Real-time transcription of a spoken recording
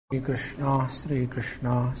Shri Krishna,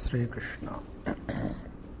 Shri Krishna.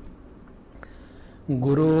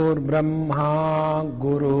 Gurur Brahma,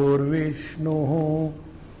 Gurur Vishnu,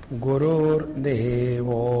 Gurur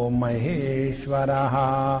Devo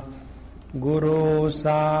Maheshwaraha, Guru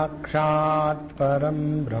Sakshat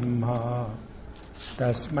Param Brahma,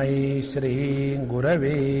 Tasmai Shri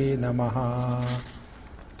Gurave Namaha,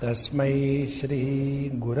 Tasmai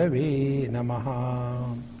Shri Gurave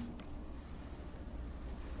Namaha.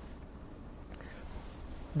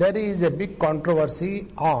 There is a big controversy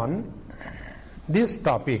on this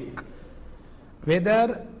topic,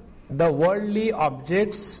 whether the worldly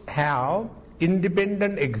objects have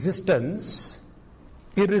independent existence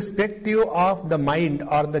irrespective of the mind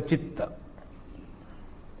or the chitta.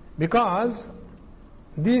 Because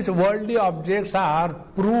these worldly objects are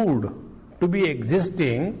proved to be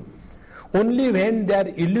existing only when they are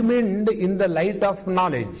illumined in the light of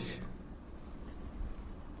knowledge.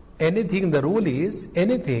 Anything, the rule is,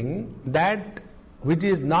 anything that which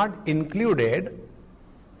is not included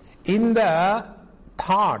in the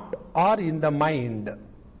thought or in the mind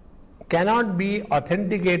cannot be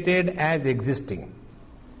authenticated as existing.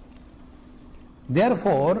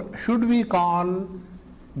 Therefore, should we call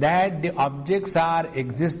that the objects are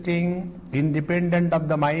existing independent of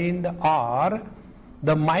the mind, or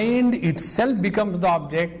the mind itself becomes the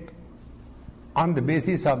object? On the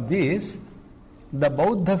basis of this, the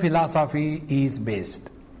Buddha philosophy is based.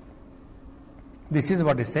 This is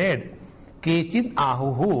what is said. Kechid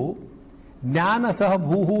ahuhu jnanasah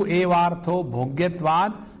bhuhu evartho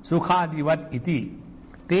bhogyatvad sukhadivat iti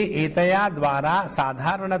te etaya dvara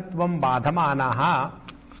sadharanatvam badhamanaha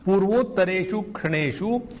purvottareshu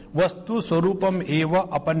khyaneshu vastu swarupam eva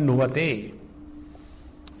apannuvate.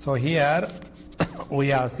 So here we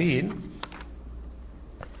have seen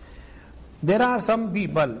there are some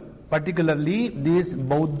people, particularly these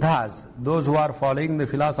Buddhas, those who are following the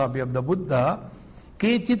philosophy of the Buddha,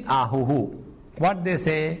 kechit ahuhu. What they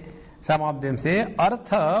say? Some of them say,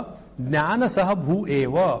 artha jnana saha bhu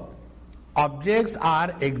eva. Objects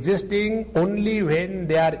are existing only when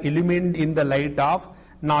they are illumined in the light of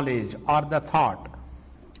knowledge or the thought.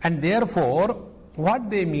 And therefore, what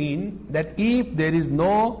they mean, that if there is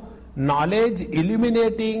no knowledge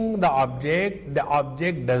illuminating the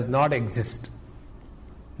object does not exist.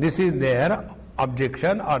 This is their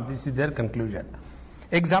objection, or this is their conclusion.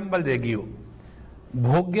 Example they give.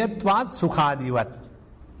 Bhogyatvat sukhadivat.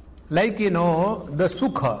 Like, the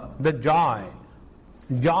sukha, the joy.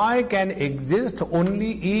 Joy can exist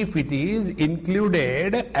only if it is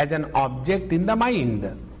included as an object in the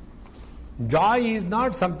mind. Joy is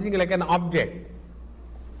not something like an object.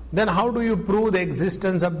 Then how do you prove the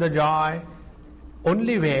existence of the joy?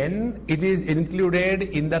 Only when it is included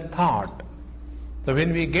in the thought. So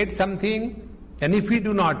when we get something, and if we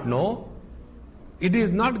do not know, it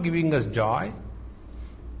is not giving us joy.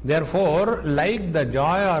 Therefore, like the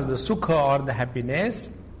joy or the sukha or the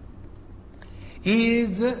happiness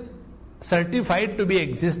is certified to be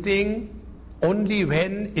existing only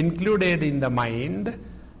when included in the mind,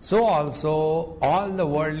 so also all the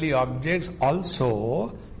worldly objects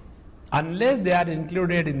also, unless they are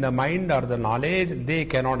included in the mind or the knowledge, they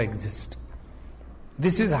cannot exist.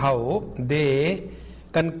 This is how they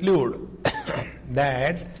conclude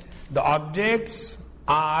that the objects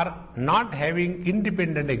are not having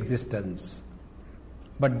independent existence,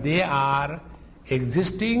 but they are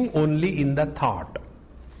existing only in the thought.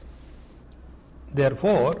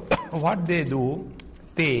 Therefore, what they do,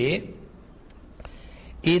 they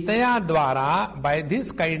etaya dvara, by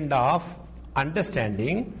this kind of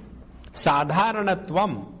understanding,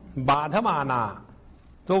 sadharanatvam badhamana.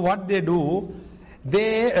 So what they do,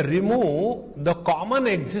 they remove the common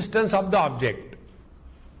existence of the object.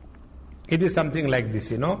 It is something like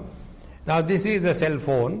this, Now this is the cell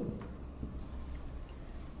phone.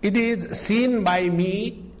 It is seen by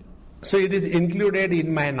me, so it is included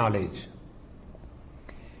in my knowledge.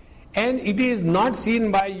 And it is not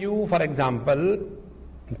seen by you, for example,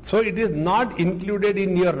 so it is not included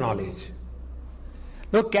in your knowledge.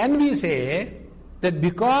 Now can we say that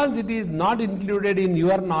because it is not included in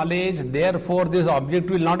your knowledge, therefore this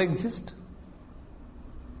object will not exist?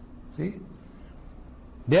 See?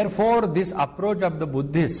 Therefore, this approach of the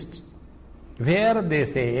Buddhists, where they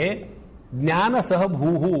say, jnana saha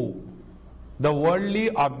bhuhu, the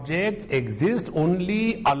worldly objects exist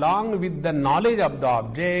only along with the knowledge of the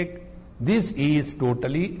object, this is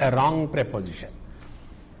totally a wrong proposition.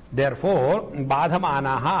 Therefore,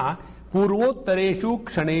 badhamanaha purvottareshu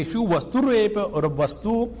khyaneshu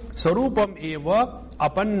vastu sarupam eva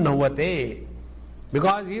apannavate.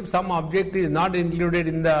 Because if some object is not included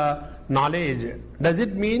in the knowledge, does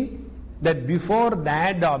it mean that before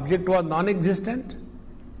that the object was non-existent?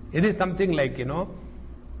 It is something like,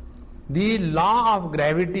 the law of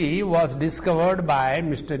gravity was discovered by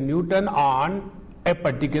Mr. Newton on a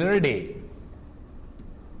particular day.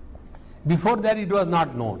 Before that it was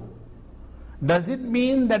not known. Does it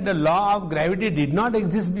mean that the law of gravity did not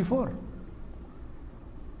exist before?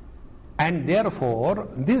 And therefore,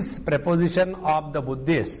 this proposition of the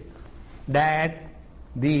Buddhists that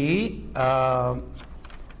the jnana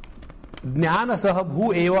saha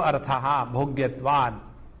bhu eva arthaha bhogyatvad,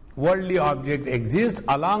 worldly object exists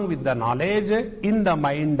along with the knowledge in the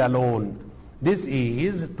mind alone. This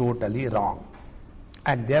is totally wrong.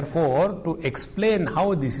 And therefore, to explain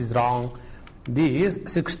how this is wrong, this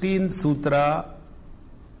 16th sutra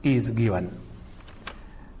is given.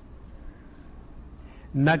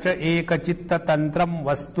 Nacha eka chitta tantram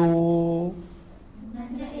vastu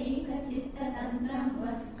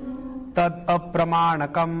tad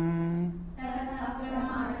apramanakam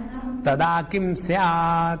tada kim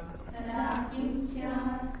syat.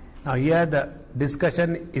 Now here the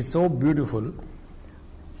discussion is so beautiful.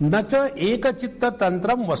 Nacha eka chitta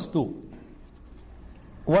tantram vastu.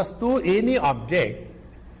 Vastu, any object,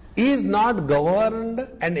 is not governed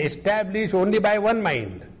and established only by one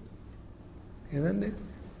mind. Isn't it?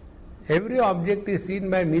 Every object is seen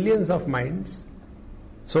by millions of minds.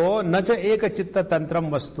 So, nacha eka chitta tantram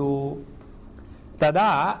vastu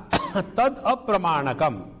tada tad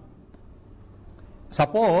apramanakam.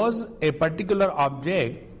 Suppose a particular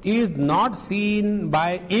object is not seen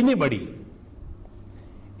by anybody.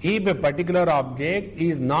 If a particular object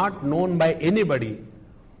is not known by anybody,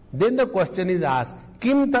 then the question is asked,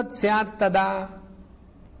 kim tat syat tada?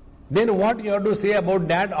 Then what you have to say about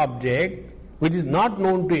that object which is not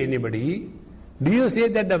known to anybody? Do you say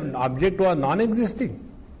that the object was non-existing?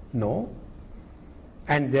 No.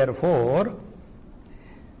 And therefore,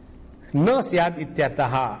 no syat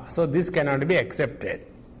ityartaha. So this cannot be accepted.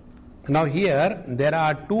 Now here there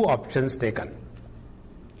are two options taken.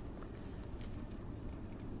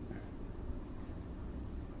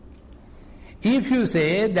 If you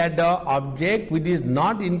say that the object which is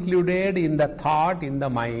not included in the thought, in the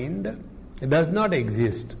mind, does not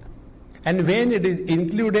exist, and when it is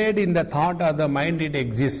included in the thought or the mind, it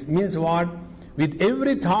exists, means what? With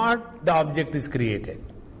every thought, the object is created.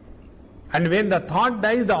 And when the thought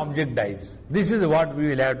dies, the object dies. This is what we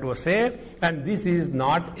will have to say, and this is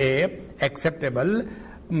not a acceptable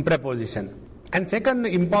proposition. And second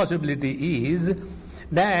impossibility is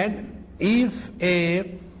that if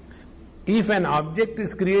an object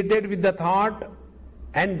is created with the thought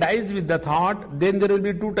and dies with the thought, then there will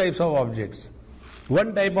be two types of objects.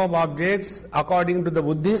 One type of objects according to the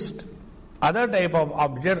Buddhist, other type of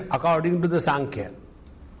object according to the Sankhya.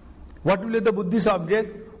 What will be the Buddhist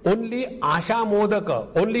object? Only asha modaka,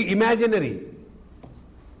 only imaginary.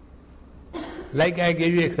 Like I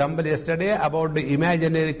gave you example yesterday about the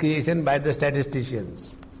imaginary creation by the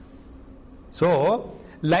statisticians. So,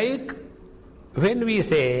 like when we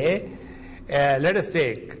say, let us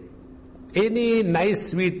take any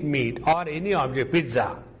nice sweet meat or any object,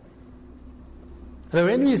 pizza. Now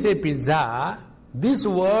when we say pizza, this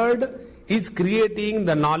word is creating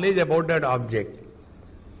the knowledge about that object.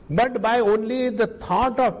 But by only the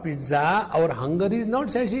thought of pizza, our hunger is not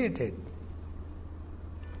satiated.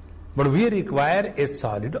 But we require a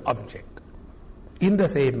solid object. In the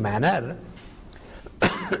same manner,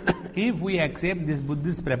 if we accept this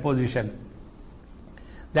Buddhist proposition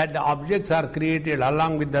that the objects are created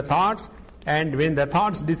along with the thoughts, and when the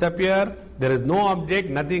thoughts disappear, there is no object,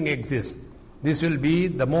 nothing exists. This will be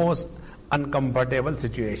the most uncomfortable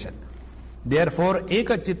situation. Therefore,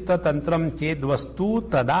 eka chitta tantram ched vastu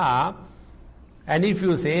tada, and if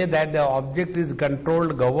you say that the object is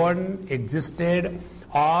controlled, governed, existed,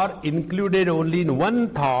 or included only in one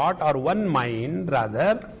thought or one mind,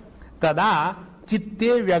 rather, tada chitte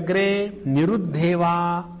vyagre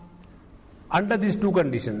niruddheva. Under these two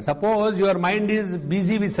conditions, suppose your mind is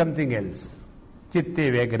busy with something else, chitte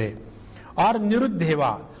vyagre, or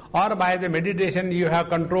niruddheva, or by the meditation you have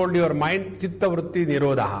controlled your mind, chitta vritti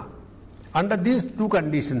nirodha. Under these two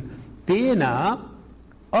conditions, tena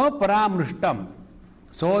aparamrushtam,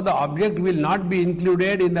 so the object will not be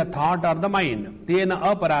included in the thought or the mind. Tena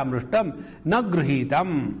aparamrushtam na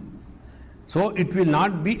gruhitam, so it will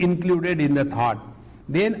not be included in the thought.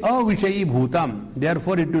 Then avishayi bhutam,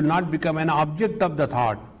 therefore it will not become an object of the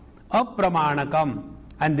thought. Apramanakam,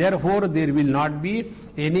 and therefore there will not be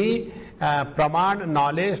any praman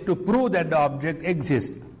knowledge to prove that the object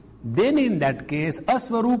exists. Then in that case,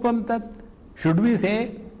 asvarupam tat, should we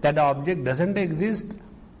say that the object doesn't exist?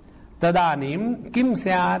 Tadanim kim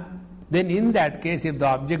syat, then in that case, if the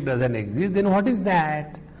object doesn't exist, then what is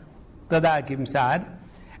that? Tada kim sad.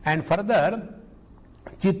 And further,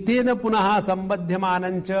 chittena punaha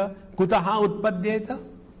sambadhyamanancha kutaha utpadyeta.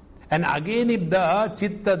 And again, if the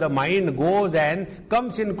chitta, the mind, goes and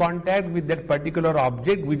comes in contact with that particular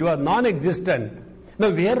object which was non-existent, now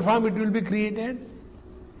where from it will be created?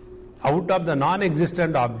 Out of the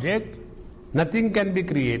non-existent object, nothing can be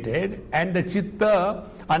created, and the chitta,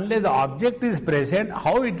 unless the object is present,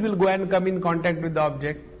 how it will go and come in contact with the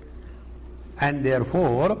object? And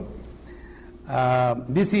therefore,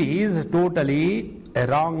 this is totally a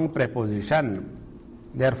wrong proposition.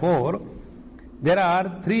 Therefore, there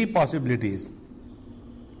are three possibilities.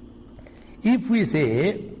 If we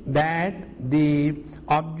say that the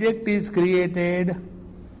object is created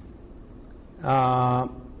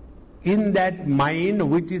in that mind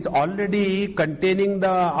which is already containing the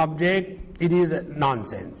object, it is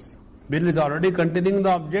nonsense. When it is already containing the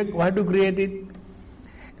object, why to create it?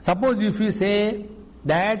 Suppose if you say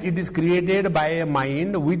that it is created by a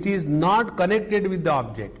mind which is not connected with the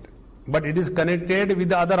object, but it is connected with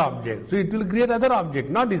the other object, so it will create other object,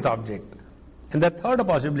 not this object. And the third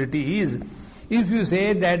possibility is, if you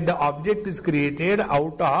say that the object is created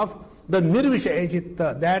out of the nirvishaya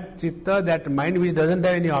chitta, that mind which doesn't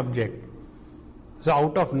have any object. So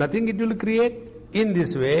out of nothing it will create. In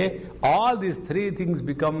this way, all these three things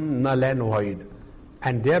become null and void.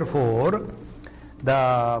 And therefore,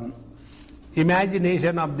 the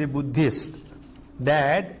imagination of the Buddhist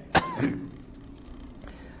that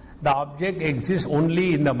the object exists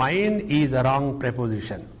only in the mind is a wrong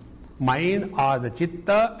proposition. Mind or the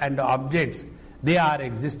chitta and the objects, they are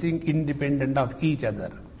existing independent of each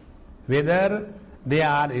other. Whether they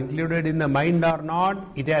are included in the mind or not,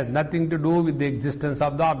 it has nothing to do with the existence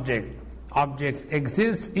of the object. Objects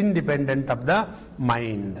exist independent of the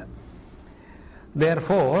mind.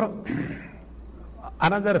 Therefore,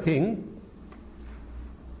 another thing,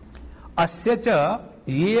 asya cha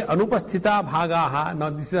ye anupasthita bhagaha. Now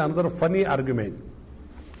this is another funny argument.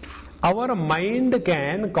 Our mind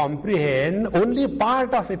can comprehend only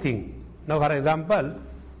part of a thing. Now for example,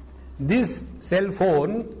 this cell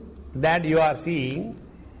phone that you are seeing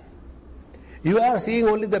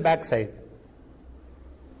only the back side,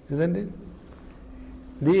 isn't it?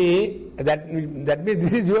 That means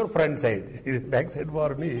this is your front side. It is back side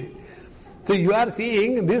for me. So you are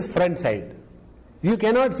seeing this front side. You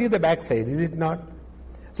cannot see the back side, is it not?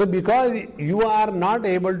 So because you are not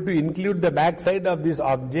able to include the back side of this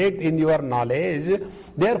object in your knowledge,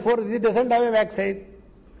 therefore it doesn't have a back side.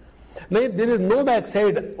 Now if there is no back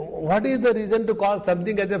side, what is the reason to call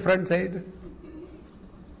something as a front side?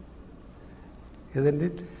 Isn't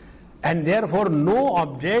it? And therefore no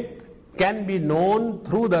object can be known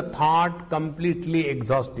through the thought completely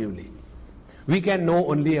exhaustively. We can know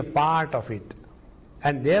only a part of it.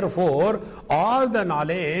 And therefore all the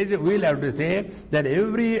knowledge we will have to say that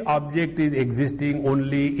every object is existing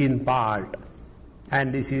only in part,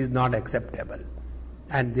 and this is not acceptable.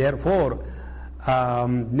 And therefore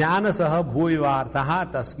jnanasaha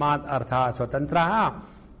bhuivarthaha tasmat artha swatantraha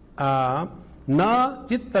na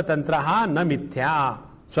chitta tantraha na mithya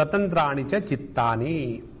swatantrani cha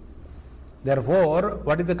chittani. Therefore,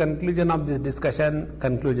 what is the conclusion of this discussion?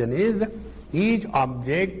 Conclusion is, each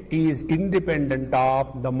object is independent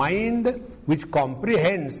of the mind which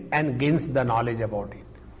comprehends and gains the knowledge about it.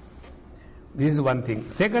 This is one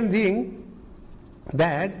thing. Second thing,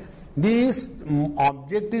 that this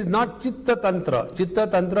object is not chitta tantra. Chitta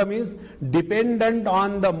tantra means dependent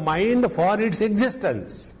on the mind for its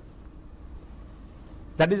existence.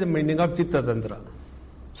 That is the meaning of chitta tantra.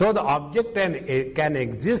 So the object can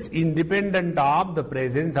exist independent of the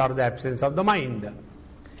presence or the absence of the mind.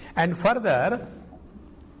 And further,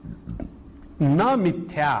 na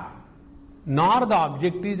mithya, nor the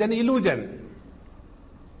object is an illusion.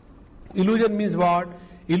 Illusion means what?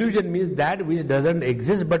 Illusion means that which doesn't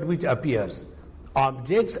exist but which appears.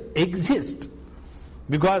 Objects exist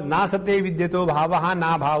because na sate vidyato bhavaha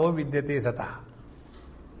na bhava vidyate satah.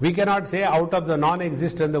 We cannot say out of the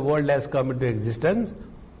non-existent the world has come into existence.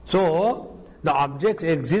 So the objects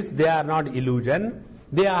exist, they are not illusion.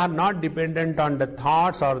 They are not dependent on the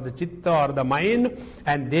thoughts or the chitta or the mind,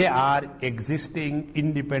 and they are existing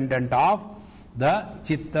independent of the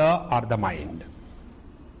chitta or the mind.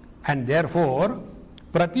 And therefore,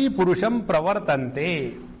 prati purusham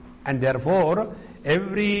pravartante, and therefore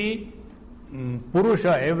every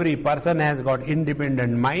purusha, every person has got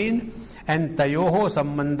independent mind, and tayoho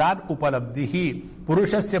sambandhat upalabdhihi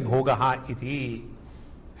purushasya bhogaha iti.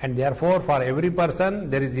 And therefore for every person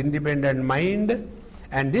there is independent mind,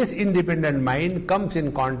 and this independent mind comes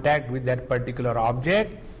in contact with that particular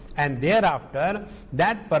object, and thereafter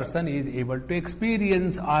that person is able to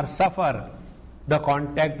experience or suffer the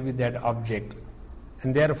contact with that object.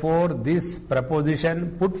 And therefore this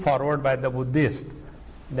proposition put forward by the Buddhist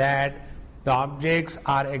that the objects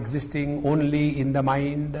are existing only in the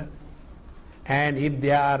mind, and if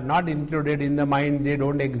they are not included in the mind, they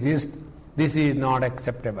don't exist, this is not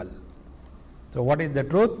acceptable. So what is the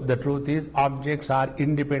truth? The truth is objects are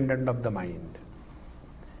independent of the mind.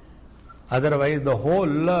 Otherwise the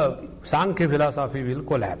whole Sankhya philosophy will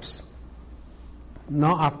collapse.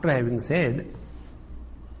 Now after having said,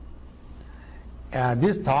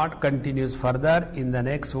 this thought continues further in the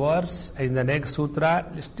next verse, in the next sutra,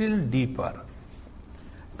 still deeper.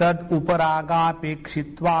 Tad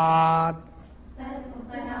uparagapekshitvat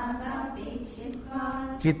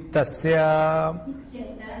chittasya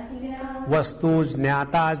vastu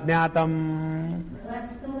jnata jnatam.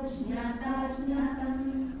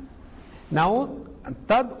 Now,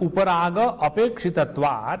 tad uparaga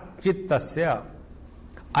apekshitatvat chittasya.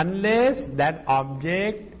 Unless that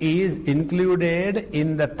object is included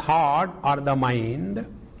in the thought or the mind,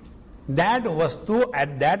 that vastu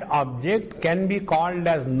at that object can be called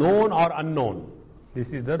as known or unknown.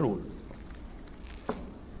 This is the rule.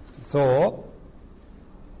 So,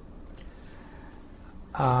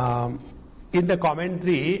 in the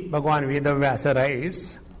commentary, Bhagavan Vedavyasa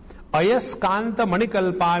writes, Ayaskanta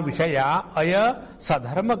manikalpa vishaya aya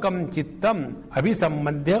sadharmakam chittam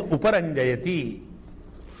abhisammadhya uparanjayati.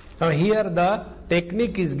 Now here the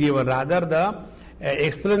technique is given, rather the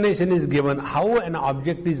explanation is given how an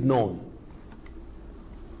object is known.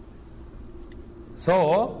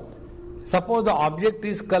 So, suppose the object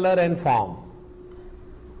is color and form.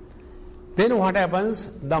 Then what happens?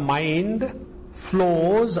 The mind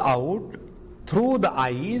flows out through the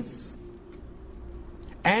eyes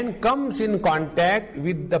and comes in contact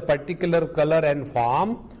with the particular color and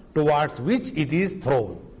form towards which it is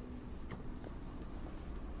thrown.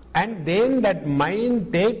 And then that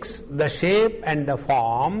mind takes the shape and the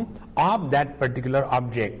form of that particular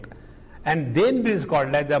object. And then this is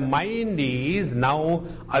called that the mind is now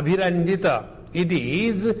abhiranjita. It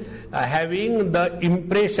is having the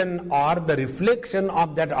impression or the reflection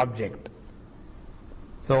of that object.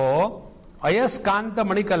 So, ayaskanta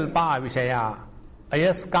manikalpa vishaya.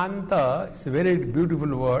 Ayaskanta is a very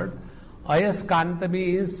beautiful word. Ayaskanta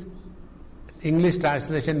means, English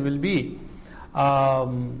translation will be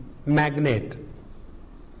magnet.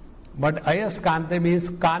 But ayaskanta means,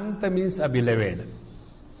 kanta means a beloved.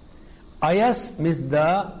 Ayas means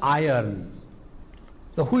the iron.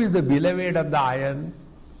 So who is the beloved of the iron?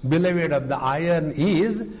 Beloved of the iron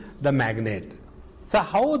is the magnet. So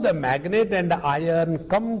how the magnet and the iron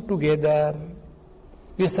come together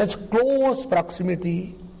with such close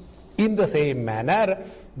proximity? In the same manner,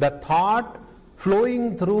 the thought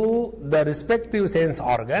flowing through the respective sense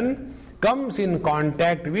organ comes in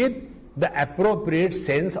contact with the appropriate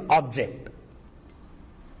sense object.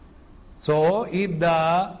 So, if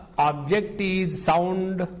the object is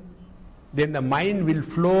sound, then the mind will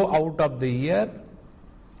flow out of the ear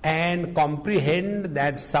and comprehend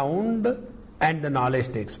that sound, and the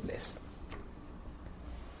knowledge takes place.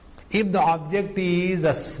 If the object is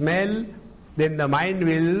the smell, then the mind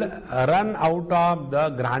will run out of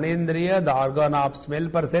the granendriya, the organ of smell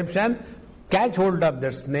perception, catch hold of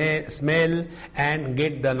that smell and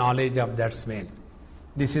get the knowledge of that smell.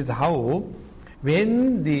 This is how,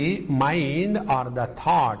 when the mind or the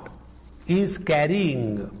thought is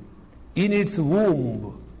carrying in its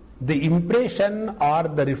womb the impression or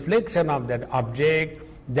the reflection of that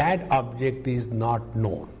object is not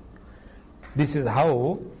known. This is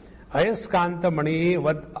how ayaskanta mani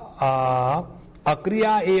vad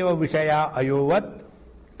akriya eva vishaya ayovat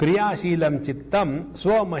kriyashilam chittam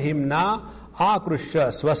swamahimna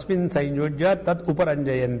akrusha swasmin sanyujya tat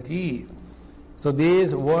uparanjayanti. So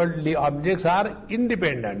these worldly objects are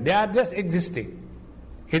independent. They are just existing.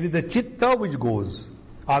 It is the chitta which goes.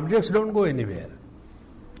 Objects don't go anywhere.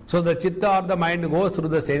 So the chitta or the mind goes through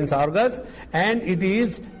the sense organs and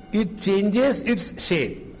it changes its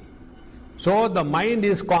shape. So the mind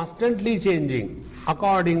is constantly changing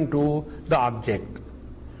according to the object.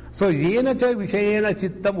 So yena cha vishayena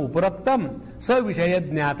chittam uparaktam sa vishaya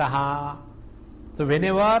jnataha. So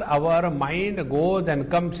whenever our mind goes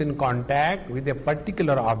and comes in contact with a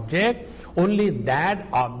particular object, only that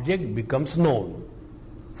object becomes known.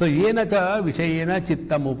 So yena cha vishayena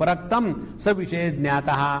chittam uparaktam sa vishaya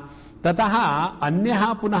jnataha tataha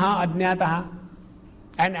anyaha punaha ajnataha.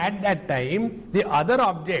 And at that time, the other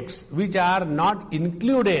objects which are not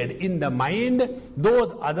included in the mind,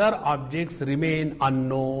 those other objects remain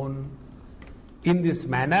unknown. In this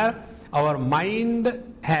manner, our mind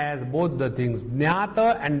has both the things,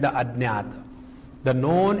 jnata and the ajnata, the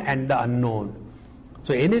known and the unknown.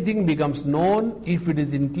 So anything becomes known if it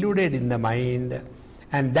is included in the mind,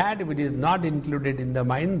 and that which is not included in the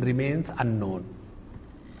mind remains unknown.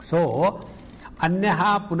 So,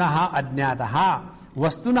 anyaha punaha ajnataha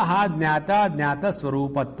vastunaha jnata jnata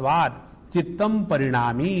swarupatvat chittam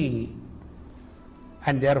parinami.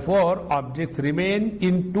 And therefore, objects remain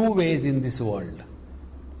in two ways in this world.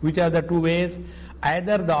 Which are the two ways?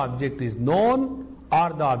 Either the object is known or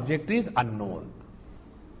the object is unknown.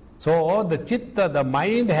 So, the chitta, the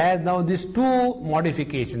mind has now these two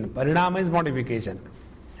modifications. Parinama is modification.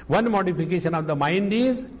 One modification of the mind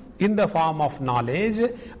is in the form of knowledge.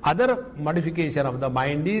 Other modification of the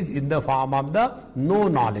mind is in the form of the no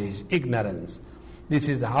knowledge, ignorance. This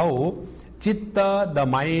is how chitta, the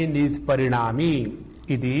mind, is parinami.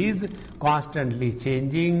 It is constantly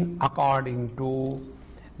changing according to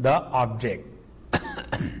the object.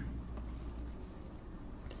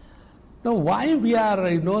 Now, why we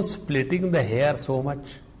are, splitting the hair so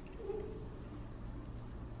much?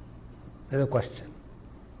 That's a question.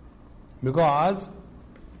 Because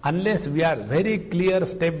unless we are very clear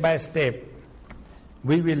step by step,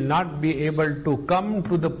 we will not be able to come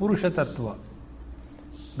to the Purusha Tattva,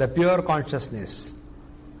 the pure consciousness.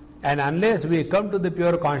 And unless we come to the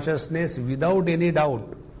pure consciousness without any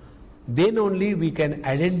doubt, then only we can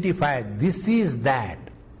identify this is that.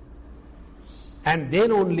 And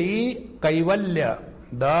then only Kaivalya,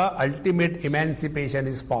 the ultimate emancipation,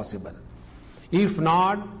 is possible. If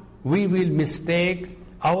not, we will mistake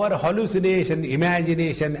our hallucination,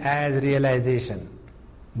 imagination as realization.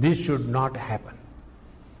 This should not happen.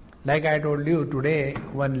 Like I told you today,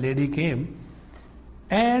 one lady came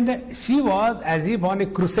and she was as if on a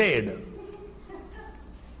crusade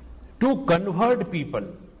to convert people.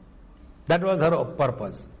 That was her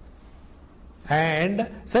purpose. And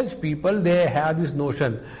such people, they have this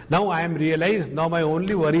notion, now I am realized, now my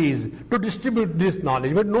only worry is to distribute this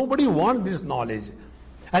knowledge. But nobody wants this knowledge.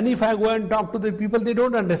 And if I go and talk to the people, they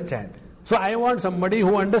don't understand. So I want somebody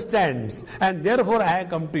who understands, and therefore I have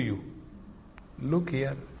come to you. Look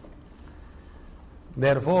here.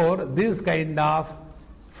 Therefore, this kind of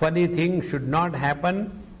funny thing should not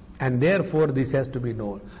happen, and therefore this has to be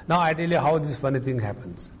known. Now I tell you how this funny thing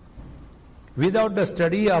happens. Without the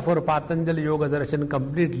study of our Patanjali Yoga Darshan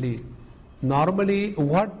completely, normally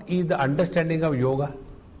what is the understanding of yoga?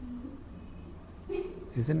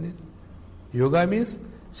 Isn't it? Yoga means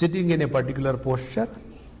sitting in a particular posture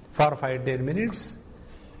for 5-10 minutes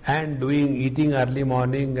and eating early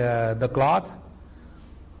morning the cloth,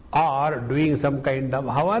 or doing some kind of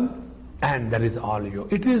havan, and that is all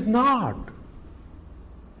yoga. It is not.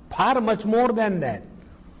 Far much more than that.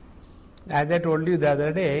 As I told you the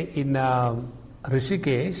other day, in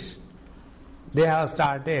Rishikesh, they have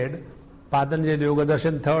started Patanjali Yoga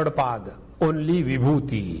Darshan third path, only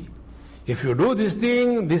vibhuti. If you do this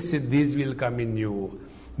thing, this will come in you.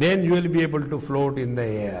 Then you will be able to float in the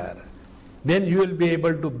air. Then you will be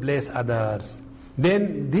able to bless others.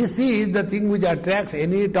 Then this is the thing which attracts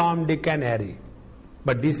any Tom, Dick and Harry.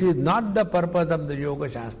 But this is not the purpose of the Yoga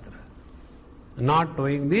Shastra. Not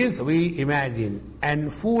knowing this, we imagine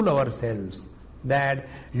and fool ourselves that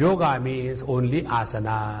yoga means only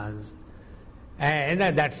asanas. And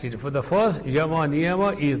that's it. For the first, yama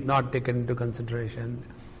niyama is not taken into consideration.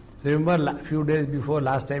 Remember a few days before,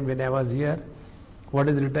 last time when I was here, what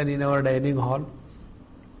is written in our dining hall?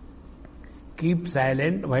 Keep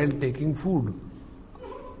silent while taking food.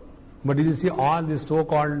 But you see all these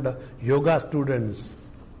so-called yoga students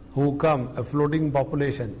who come, a floating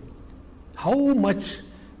population, how much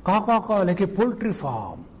like a poultry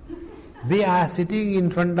farm. They are sitting in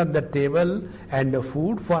front of the table and the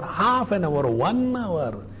food for half an hour, 1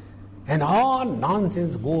 hour, and all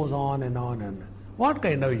nonsense goes on and on and on. What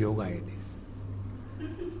kind of yoga it is?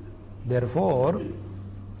 Therefore,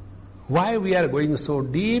 why we are going so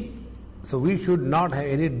deep? So we should not have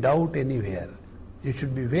any doubt anywhere. It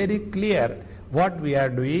should be very clear what we are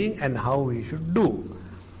doing and how we should do.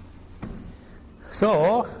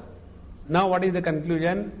 So, now what is the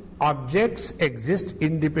conclusion? Objects exist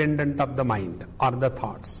independent of the mind or the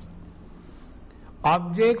thoughts.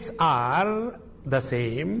 Objects are the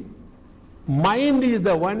same. Mind is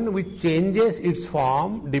the one which changes its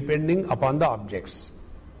form depending upon the objects.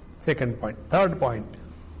 Second point. Third point.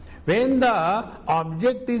 When the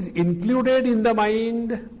object is included in the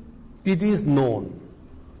mind, it is known.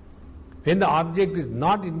 When the object is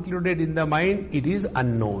not included in the mind, it is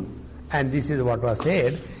unknown. And this is what was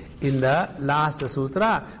said in the last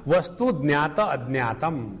sutra, Vastu Jnata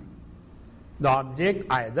Ajnatam. The object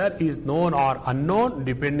either is known or unknown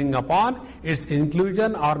depending upon its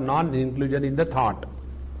inclusion or non-inclusion in the thought.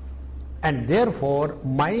 And therefore,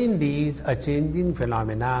 mind is a changing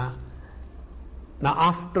phenomena. Now,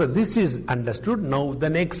 after this is understood, now the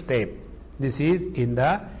next step. This is in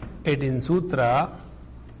the 18th Sutra.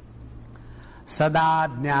 Sada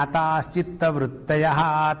jnatas chitta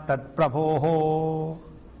vrittayaha tat prabhoho.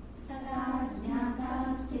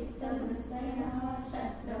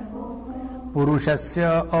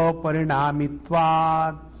 Purushasya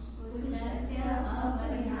aparinamitvat.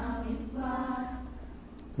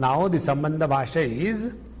 Now the Sambandha Bhasha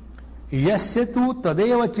is Yasya tu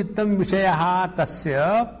tadeva chittam vishayaha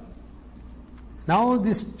tasya. Now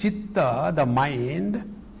this chitta, the mind,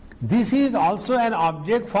 this is also an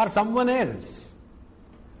object for someone else.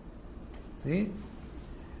 See?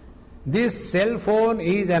 This cell phone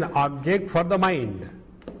is an object for the mind.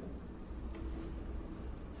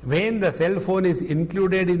 When the cell phone is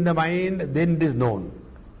included in the mind, then it is known.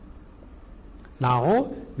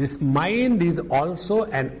 Now, this mind is also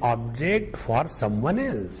an object for someone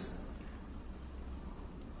else.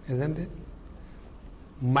 Isn't it?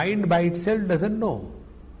 Mind by itself doesn't know.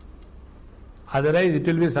 Otherwise, it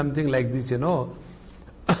will be something like this,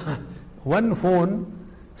 One phone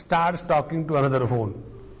starts talking to another phone.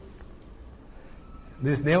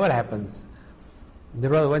 This never happens. There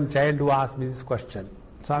was one child who asked me this question.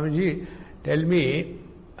 Swamiji, tell me,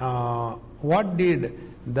 what did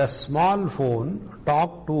the small phone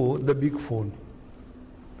talk to the big phone?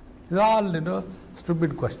 These are all,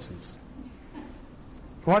 stupid questions.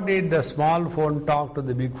 What did the small phone talk to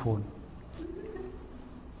the big phone?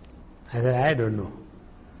 I said, I don't know.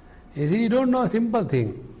 You see, you don't know a simple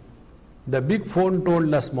thing. The big phone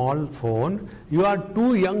told the small phone, you are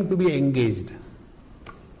too young to be engaged.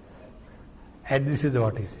 And this is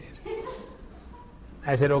what he said.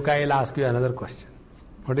 I said, okay, I'll ask you another question.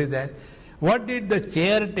 What is that? What did the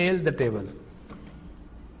chair tell the table?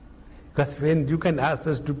 Because when you can ask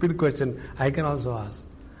a stupid question, I can also ask.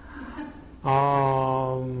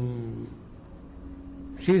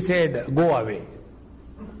 She said, go away.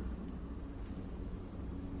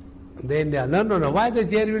 Then no, why the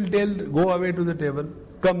chair will tell, go away to the table?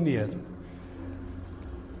 Come near.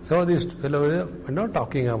 So this fellow is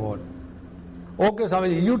talking about. Okay,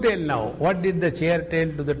 Swamiji, you tell now. What did the chair tell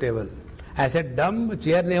to the table? I said, dumb,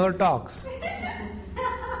 chair never talks.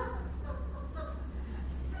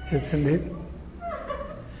 Isn't it?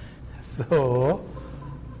 So,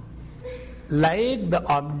 like the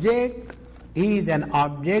object is an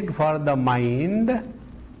object for the mind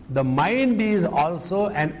is also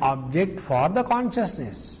an object for the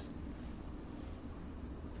consciousness.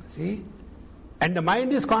 See? And the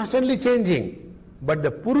mind is constantly changing. But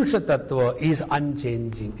the Purusha Tattva is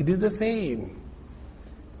unchanging. It is the same.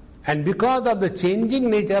 And because of the changing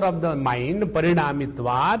nature of the mind,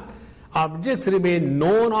 parinamitvat, objects remain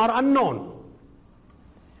known or unknown.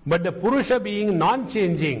 But the Purusha being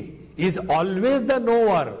non-changing is always the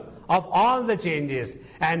knower of all the changes,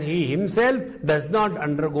 and he himself does not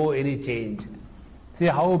undergo any change. See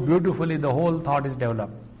how beautifully the whole thought is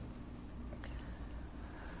developed.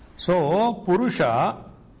 So, Purusha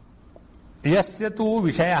Yasya tu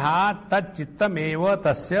vishayaha tat chittameva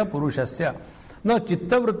tasya purushasya. No,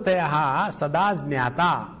 chittavrittayaha sada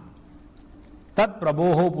jnata tat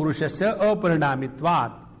prabhoho purushasya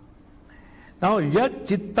aparinamitvat. Now, yat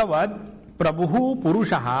chittavad prabhu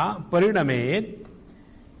purushaha parinamet.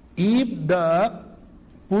 If the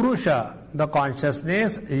Purusha, the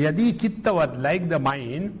consciousness, yadi chittavad, like the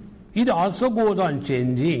mind, it also goes on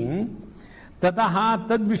changing, tataha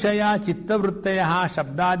tad vishaya chittavrittayaha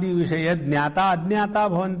shabdadi vishaya jnata adnyata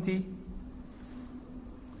bhavanti.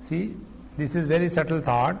 See, this is very subtle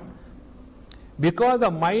thought. Because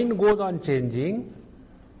the mind goes on changing,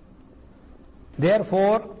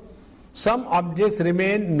 therefore some objects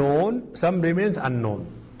remain known, some remains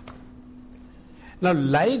unknown. Now,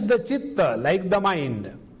 like the chitta, like the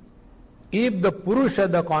mind, if the Purusha,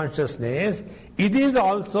 the consciousness, it is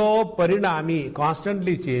also parinami,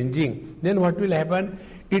 constantly changing, then what will happen?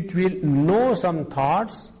 It will know some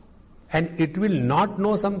thoughts and it will not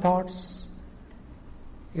know some thoughts.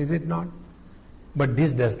 Is it not? But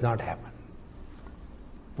this does not happen.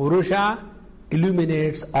 Purusha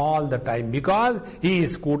illuminates all the time because he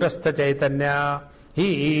is Kutastha Chaitanya,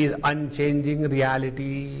 he is unchanging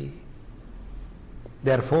reality.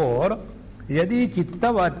 Therefore, yadi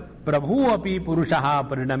chittavat prabhu api purushaha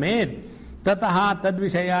parinamet tataha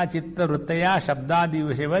tadvishaya chitta vrittaya shabdadi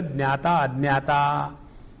vishavad jnata adnyata.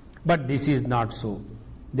 But this is not so.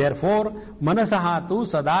 Therefore, manasaha tu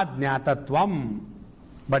sada jnatatvam.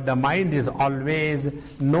 but the mind is always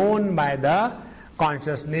known by the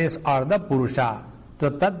consciousness or the Purusha. So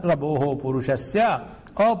tat prabhoho purushasya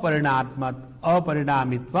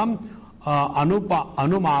aparinamitvam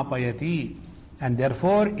anumapayati. And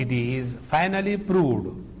therefore it is finally proved.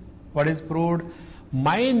 What is proved?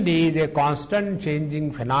 Mind is a constant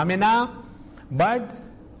changing phenomena, but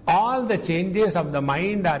all the changes of the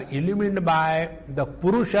mind are illumined by the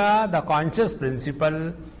Purusha, the conscious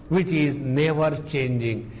principle, which is never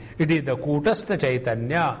changing. It is the Kutastha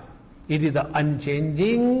Chaitanya. It is the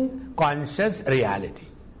unchanging conscious reality.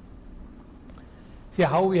 See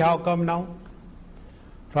how we have come now?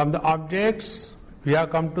 From the objects, we have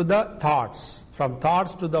come to the thoughts. From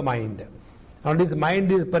thoughts to the mind. Now this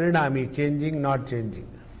mind is parinami, changing, not changing.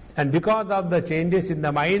 And because of the changes in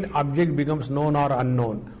the mind, object becomes known or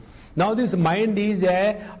unknown. Now this mind is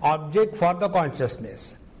a object for the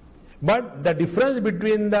consciousness. But the difference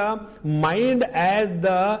between the mind as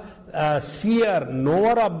the seer,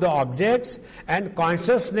 knower of the objects, and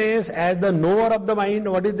consciousness as the knower of the mind,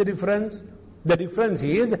 what is the difference? The difference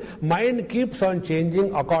is mind keeps on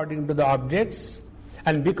changing according to the objects,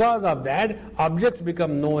 and because of that, objects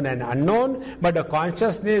become known and unknown, but the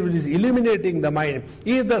consciousness which is illuminating the mind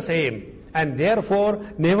is the same, and therefore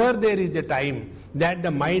never there is a time that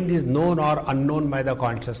the mind is known or unknown by the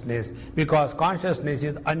consciousness, because consciousness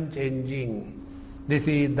is unchanging. This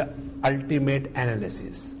is the ultimate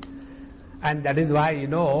analysis. And that is why,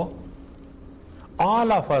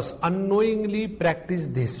 all of us unknowingly practice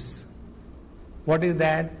this. What is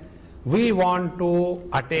that? We want to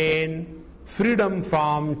attain freedom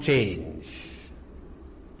from change.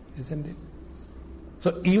 Isn't it?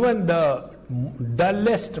 So even the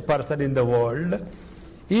dullest person in the world,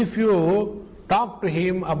 if you talk to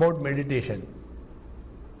him about meditation,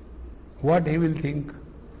 what he will think?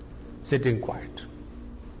 Sitting quiet.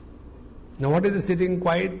 Now what is the sitting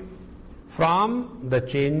quiet? From the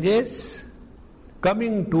changes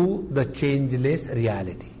coming to the changeless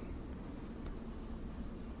reality.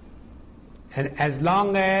 And as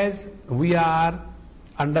long as we are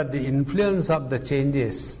under the influence of the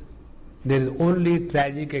changes, there is only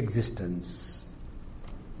tragic existence.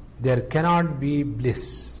 There cannot be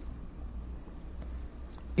bliss.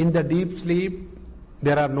 In the deep sleep,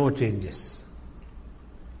 there are no changes.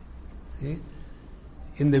 See?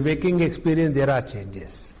 In the waking experience, there are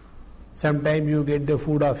changes. Sometimes you get the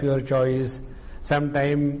food of your choice,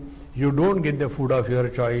 sometimes you don't get the food of your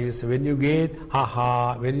choice. When you get, ha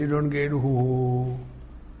ha. When you don't get, hoo.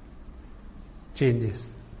 Changes.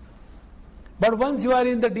 But once you are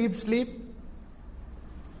in the deep sleep,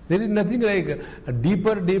 there is nothing like a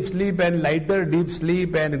deeper deep sleep and lighter deep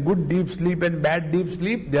sleep and good deep sleep and bad deep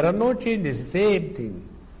sleep. There are no changes. Same thing.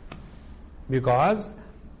 Because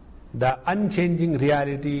the unchanging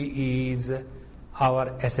reality is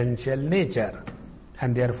our essential nature.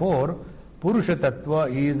 And therefore, Purusha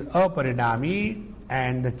Tattva is aparinami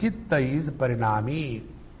and the Chitta is parinami.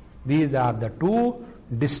 These are the two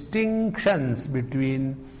distinctions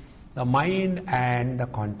between the mind and the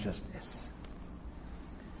consciousness.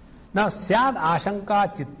 Now, Syad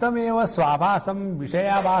Ashanka Chittameva Swabhasam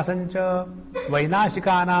Vishayabhasancha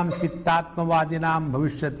Vainashikanam Chittatmavadinam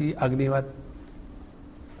Bhavishyati Agnivat.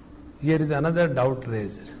 Here is another doubt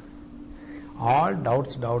raised. All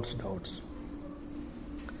doubts.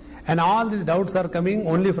 And all these doubts are coming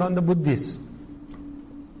only from the Buddhists.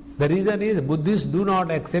 The reason is Buddhists do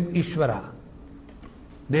not accept Ishvara.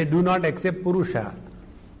 They do not accept Purusha.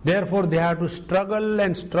 Therefore they have to struggle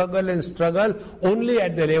only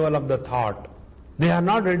at the level of the thought. They are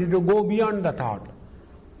not ready to go beyond the thought.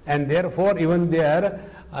 And therefore even their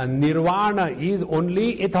nirvana is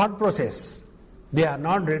only a thought process. They are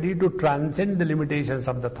not ready to transcend the limitations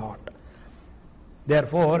of the thought.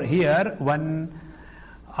 Therefore here one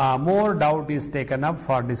more doubt is taken up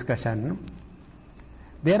for discussion.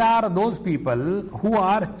 There are those people who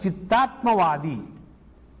are Chittatmavadi.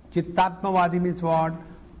 Chittatmavadi means what?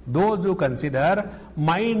 Those who consider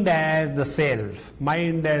mind as the self,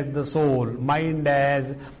 mind as the soul, mind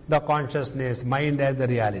as the consciousness, mind as the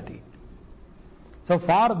reality. So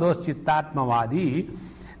for those Chittatmavadi,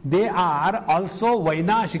 they are also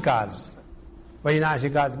Vainashikas.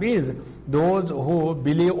 Vainashikas means those who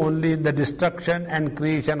believe only in the destruction and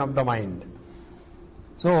creation of the mind.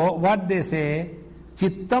 So what they say,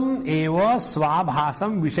 Chittam eva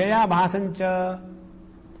swabhasam vishayabhasancha.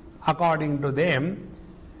 According to them,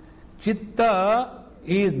 Chitta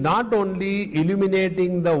is not only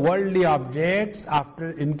illuminating the worldly objects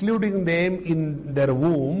after including them in their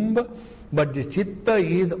womb, but the Chitta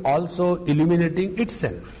is also illuminating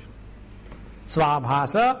itself.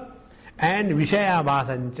 Swabhasa and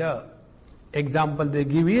Vishayabhasancha. example they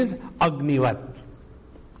give is Agnivat,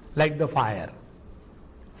 like the fire.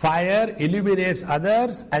 Fire illuminates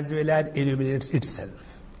others as well as illuminates itself.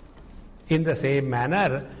 In the same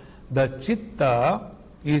manner, the Chitta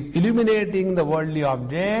is illuminating the worldly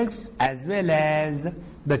objects as well as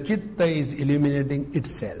the Chitta is illuminating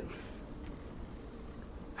itself.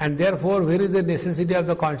 And therefore, where is the necessity of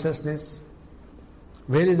the consciousness?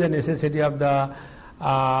 Where is the necessity of the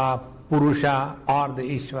Purusha or the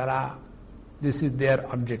Ishvara? This is their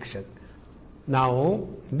objection. Now,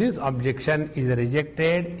 this objection is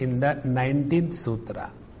rejected in the 19th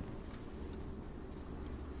Sutra.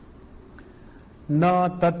 Na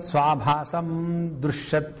tat swabhasam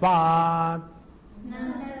drushyatvat.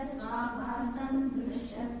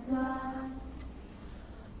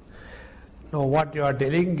 No, what you are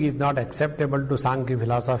telling is not acceptable to Sankhya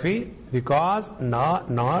philosophy because not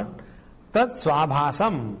tat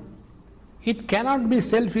swabhasam. It cannot be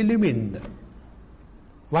self-illumined.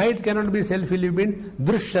 Why it cannot be self-illumined?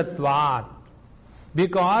 Drushyatvat.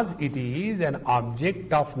 Because it is an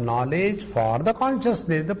object of knowledge for the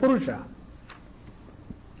consciousness, the Purusha.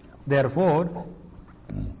 Therefore,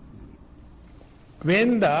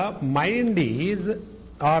 when the mind is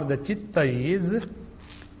or the Chitta is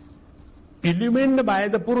illumined by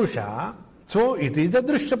the Purusha, so it is the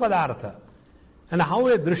Drishya Padartha. And how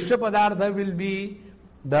a Drishya Padartha will be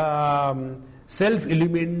the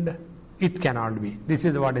self-illumined? It cannot be. This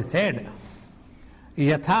is what is said.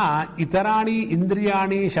 Yatha itarani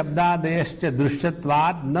indriyani shabdadayascha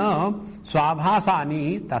drushyatvad na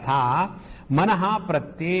swabhasani tatha manaha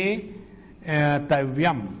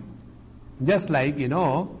pratyetavyam. Just like,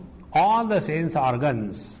 all the sense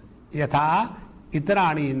organs. Yatha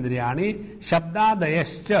itarani indriyani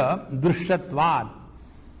shabdadayascha drushyatvad.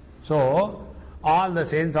 So, all the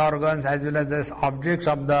sense organs as well as the objects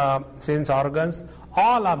of the sense organs,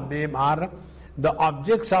 all of them are the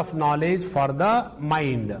objects of knowledge for the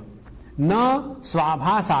mind. Na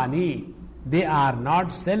swabhasani, they are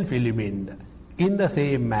not self-illumined. In the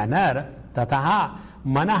same manner, tataha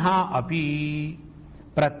manaha api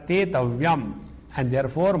pratyetavyam, and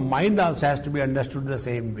therefore mind also has to be understood the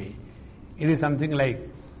same way. It is something like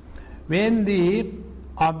when the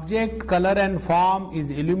object, color and form is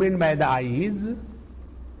illumined by the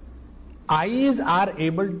eyes are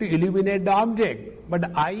able to illuminate the object.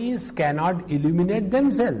 But eyes cannot illuminate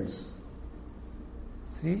themselves.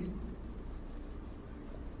 See?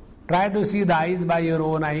 Try to see the eyes by your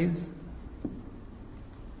own eyes.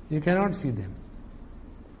 You cannot see them.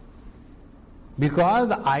 Because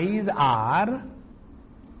the eyes are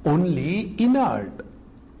only inert.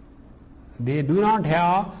 They do not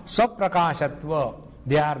have saprakashatva.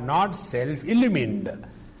 They are not self-illumined.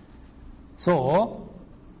 So,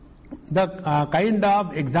 the kind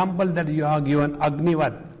of example that you have given,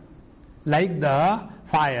 Agnivat, like the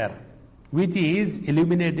fire, which is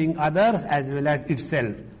illuminating others as well as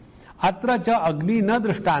itself. Atra cha agni na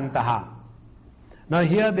drishtantaha. Now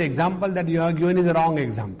here the example that you have given is a wrong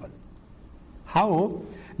example. How?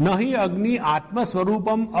 Nahi agni atma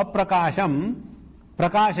swarupam aprakasham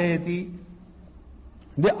prakashayati.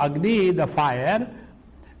 The agni, the fire,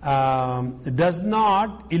 does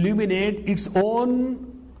not illuminate its own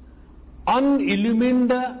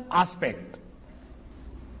unillumined aspect.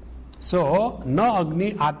 So, na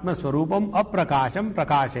agni atma swarupam aprakasham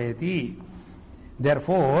prakashayati.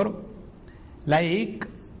 Therefore, like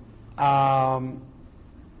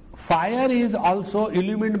fire is also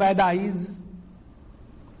illumined by the eyes.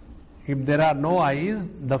 If there are no eyes,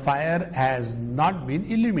 the fire has not been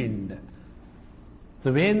illumined.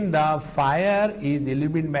 So when the fire is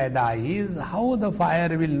illumined by the eyes, how the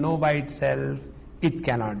fire will know by itself? It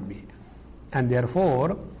cannot be. And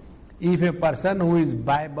therefore, if a person who is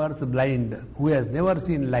by birth blind, who has never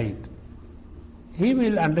seen light, he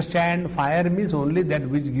will understand fire means only that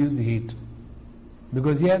which gives heat,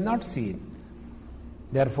 because he has not seen.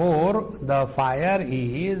 Therefore, the fire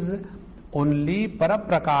is only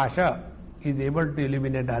paraprakasha, is able to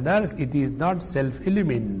illuminate others, it is not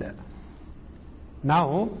self-illumined.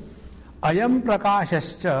 Now, ayam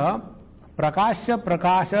prakashascha prakashya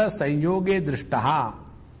prakasha sanyoge drishtaha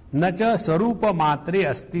nacha sarupa matre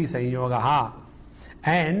asti sanyogaha.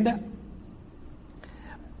 And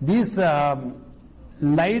this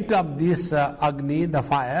light of this Agni, the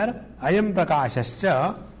fire, ayam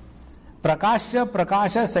prakashascha prakashya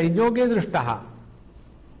prakasha sanyoge drishtaha.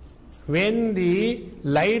 When the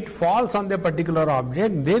light falls on the particular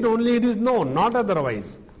object, then only it is known, not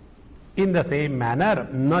otherwise. In the same manner,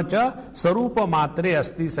 nacha sarupa matre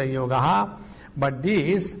asti sanyogaha, but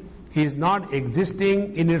this is not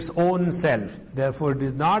existing in its own self. Therefore, it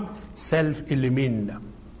is not self-illumined.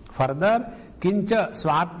 Further, kincha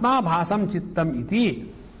swatma bhasam chittam iti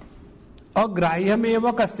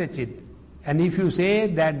agrahyameva kasyachit. And if you say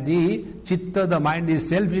that the chitta, the mind, is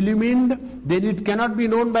self-illumined, then it cannot be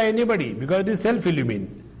known by anybody because it is self-illumined.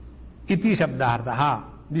 Iti shabdartha.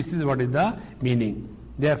 This is what is the meaning.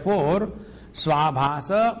 Therefore,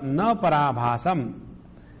 swabhasa na parabhasam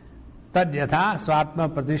tadyatha swatma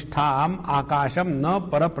pratishtham akasham na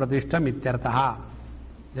parapratishtham ityartha.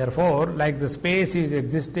 Therefore, like the space is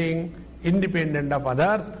existing independent of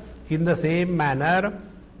others, in the same manner,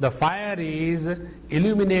 the fire is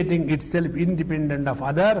illuminating itself independent of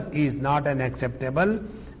others is not an acceptable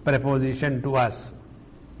proposition to us.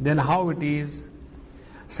 Then how it is?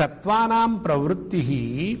 Sattvanam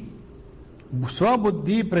pravrittihi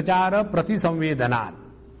swabuddhi prachara pratisamvedanat.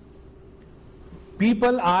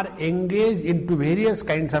 People are engaged into various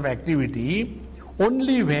kinds of activity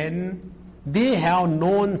only when they have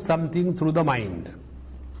known something through the mind.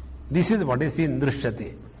 This is what is in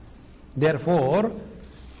drishyate. Therefore,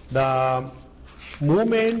 the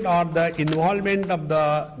movement or the involvement of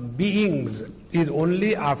the beings is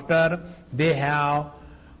only after they have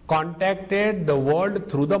contacted the world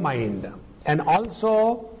through the mind. And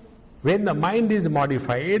also, when the mind is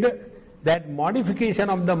modified, that modification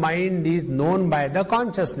of the mind is known by the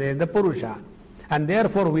consciousness, the Purusha. And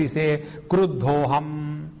therefore we say,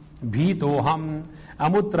 Kruddhoham, Bhitoham,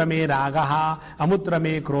 Amutra me Ragaha, Amutra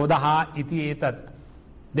me Krodaha, iti etat.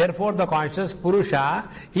 Therefore the conscious Purusha,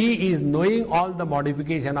 he is knowing all the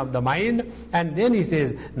modification of the mind, and then he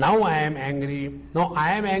says, now I am angry. No,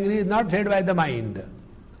 I am angry is not said by the mind.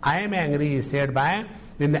 I am angry is said by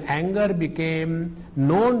when the anger became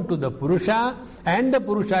known to the Purusha, and the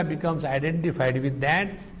Purusha becomes identified with that,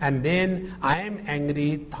 and then I am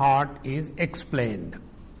angry thought is explained.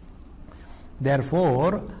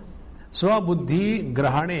 Therefore, swabuddhi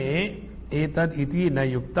grahane etad iti na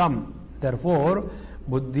yuktam. Therefore,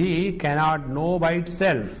 buddhi cannot know by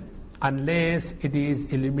itself unless it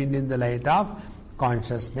is illumined in the light of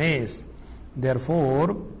consciousness.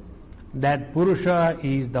 Therefore, that Purusha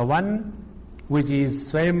is the one which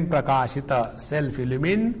is Swayam Prakashita,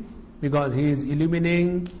 self-illumined, because he is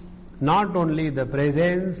illumining not only the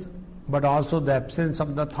presence but also the absence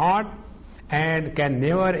of the thought, and can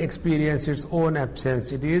never experience its own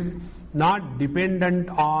absence. It is not dependent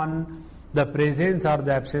on the presence or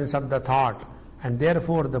the absence of the thought. And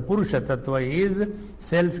therefore the Purusha Tattva is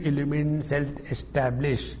self-illumined,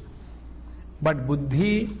 self-established. But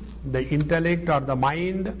Buddhi, the intellect or the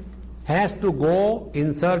mind, has to go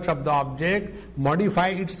in search of the object, modify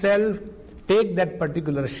itself, take that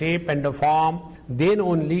particular shape and the form, then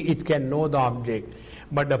only it can know the object.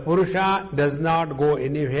 But the Purusha does not go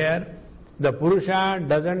anywhere. The Purusha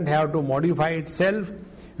doesn't have to modify itself.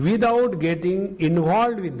 Without getting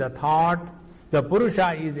involved with the thought, the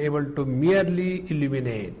Purusha is able to merely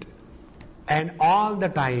illuminate. And all the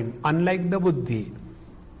time, unlike the Buddhi.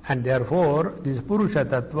 And therefore, this Purusha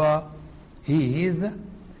Tattva is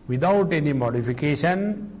without any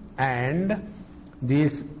modification, and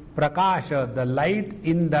this Prakasha, the light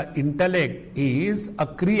in the intellect, is a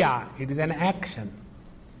Kriya, it is an action.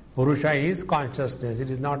 Purusha is consciousness, it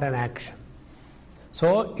is not an action.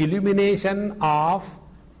 So, illumination of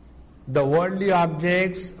the worldly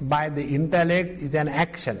objects by the intellect is an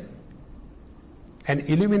action. And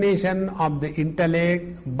illumination of the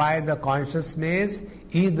intellect by the consciousness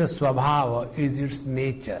is the Swabhava, is its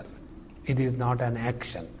nature. It is not an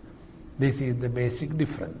action. This is the basic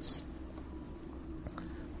difference.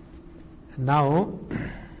 Now,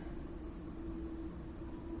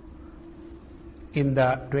 in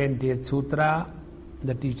the 20th Sutra,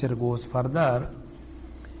 the teacher goes further.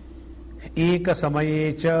 Eka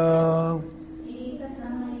samaye cha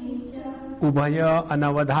ubhaya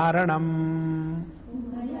anavadharanam.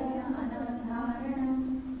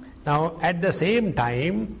 Now, at the same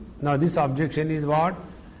time, now this objection is what?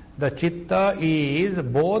 The chitta is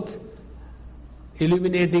both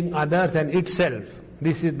illuminating others and itself.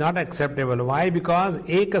 This is not acceptable. Why? Because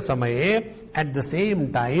eka samaye, at the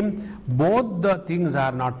same time, both the things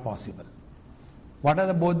are not possible. What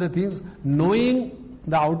are both the things? Knowing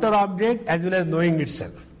the outer object as well as knowing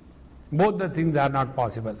itself. Both the things are not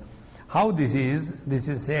possible. How this is? This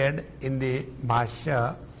is said in the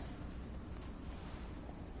Bhashya.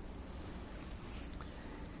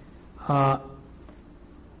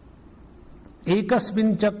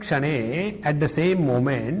 Ekasmincha kshane, at the same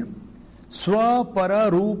moment,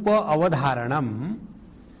 swapara rupa avadharanam.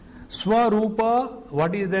 Swarupa,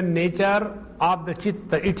 what is the nature of the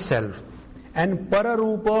chitta itself, and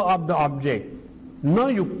pararupa of the object. No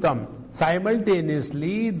yuktam.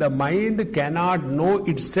 Simultaneously, the mind cannot know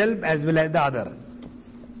itself as well as the other.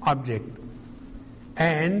 object.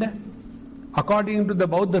 And according to the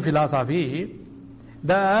Buddha philosophy,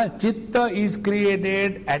 the chitta is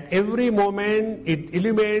created at every moment. It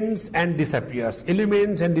illumines and disappears,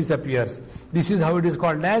 illumines and disappears. This is how it is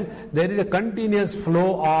called as there is a continuous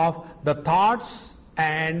flow of the thoughts,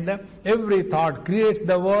 and every thought creates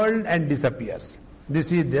the world and disappears.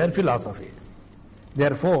 This is their philosophy.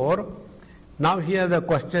 Therefore, now here the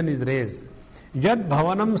question is raised. Yad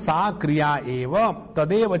bhavanam sa kriya eva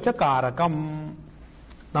tadeva cha karakam.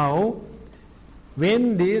 Now,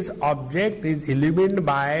 when this object is illumined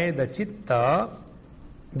by the chitta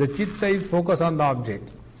is focused on the object.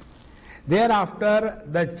 Thereafter,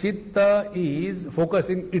 the chitta is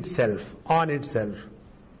focusing itself, on itself.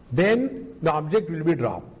 Then the object will be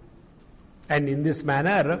dropped. And in this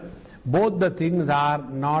manner, both the things are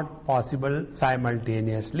not possible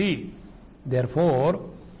simultaneously. Therefore,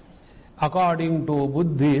 according to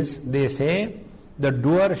Buddhists, they say the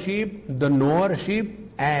doership, the knowership,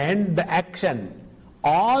 and the action,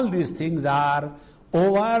 all these things are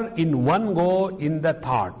over in one go in the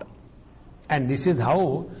thought. And this is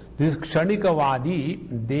how this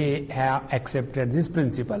Kshanikavadi, they have accepted this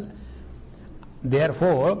principle.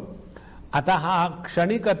 Therefore, ataha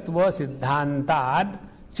kshanikatva siddhantad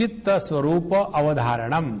chitta swarupa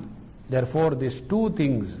avadharanam. Therefore, these two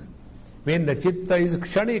things, when the chitta is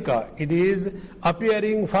kshanika, it is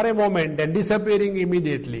appearing for a moment and disappearing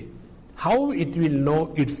immediately. How it will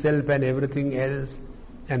know itself and everything else?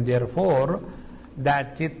 And therefore,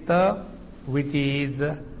 that chitta which is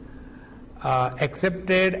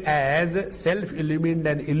accepted as self-illumined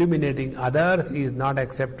and illuminating others is not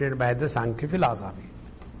accepted by the Sankhya philosophy.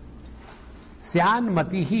 Syan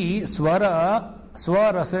matihi swarasa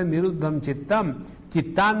niruddham chittam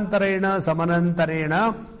chittantarena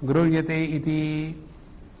samanantarena gruyate iti.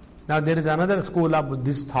 Now there is another school of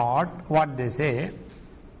Buddhist thought, what they say,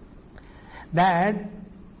 that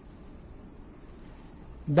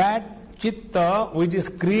chitta which is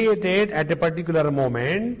created at a particular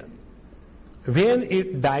moment, when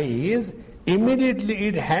it dies, immediately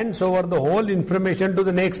it hands over the whole information to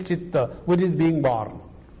the next chitta which is being born.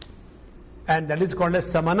 And that is called as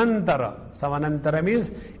samanantara. Samanantara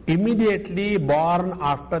means immediately born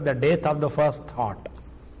after the death of the first thought.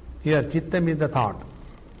 Here chitta means the thought.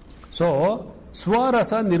 So,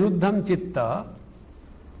 swarasa niruddham chitta,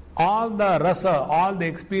 all the rasa, all the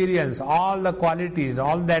experience, all the qualities,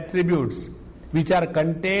 all the attributes which are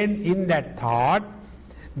contained in that thought,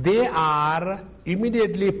 they are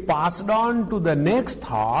immediately passed on to the next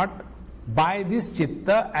thought by this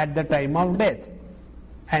chitta at the time of death.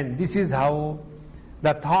 And this is how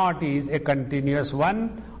the thought is a continuous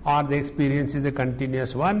one, or the experience is a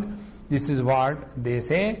continuous one. This is what they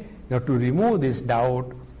say. You have to remove this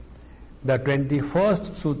doubt. The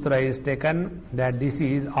 21st sutra is taken that this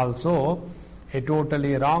is also a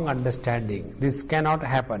totally wrong understanding. This cannot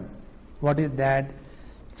happen. What is that?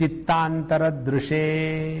 Chittantara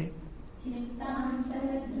drushe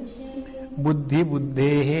buddhi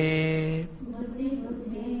buddhehe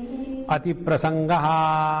ati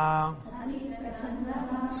prasangaha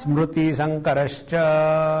smriti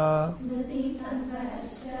sankarascha.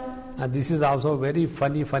 This is also very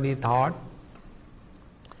funny thought.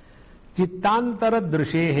 Chittantara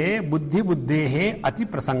drushehe buddhi buddhehe ati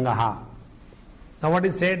prasangaha. Now what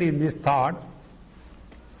is said in this thought?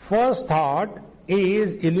 First thought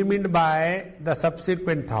is illumined by the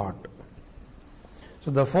subsequent thought.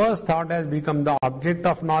 So the first thought has become the object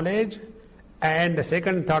of knowledge, and the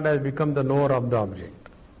second thought has become the knower of the object.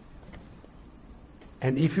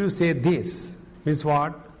 And if you say this, means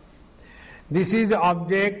what? This is the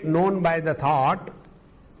object known by the thought,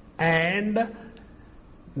 and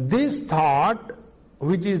this thought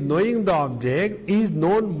which is knowing the object is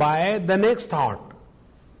known by the next thought.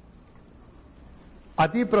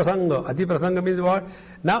 Ati prasanga. Ati prasanga means what?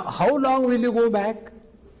 Now how long will you go back?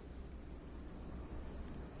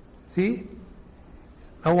 See?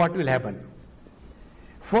 Now what will happen?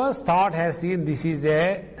 First thought has seen this is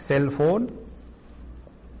a cell phone.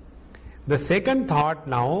 The second thought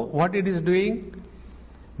now, what it is doing?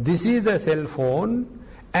 This is the cell phone,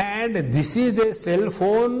 and this is the cell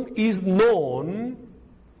phone is known.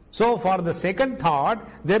 So for the second thought,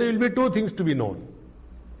 there will be two things to be known.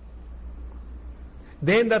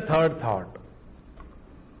 Then the third thought.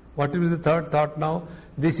 What will be the third thought now?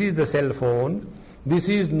 This is the cell phone. This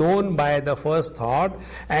is known by the first thought,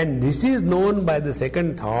 and this is known by the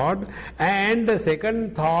second thought, and the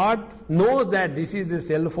second thought knows that this is the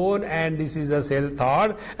cell phone and this is the cell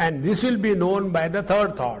thought, and this will be known by the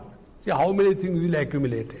third thought. See how many things will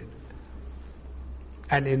accumulate.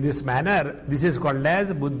 And in this manner, this is called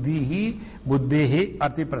as buddhihi, buddhehi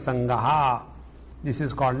ati prasangaha. This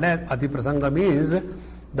is called as ati prasanga, means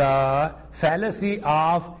the fallacy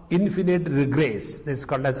of infinite regress. This is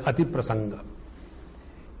called as ati prasanga.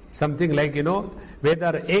 Something like,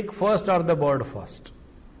 whether egg first or the bird first.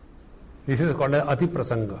 This is called as ati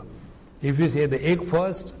prasanga. If you say the egg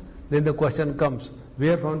first, then the question comes,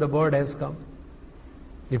 where from the bird has come?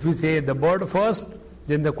 If you say the bird first,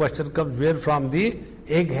 then the question comes, where from the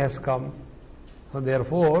egg has come? So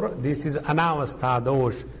therefore, this is anavastha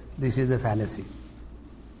dosh. This is a fallacy.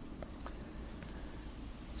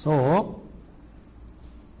 So,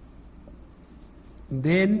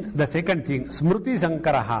 then the second thing, smriti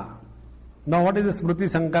sankaraha. Now what is the smriti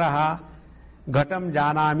sankaraha? Ghatam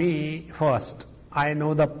janami first. I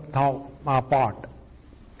know the pot.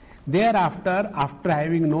 Thereafter, after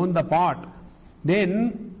having known the pot,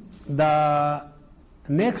 then the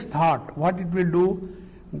next thought, what it will do?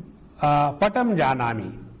 Patam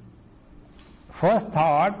janami. First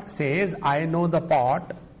thought says, I know the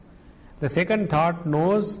pot. The second thought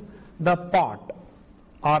knows the pot.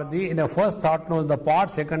 Or the first thought knows the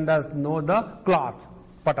pot, second does know the cloth.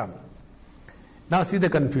 Patam. Now see the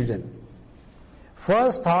confusion.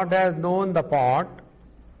 First thought has known the pot,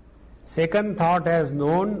 second thought has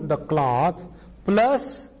known the cloth,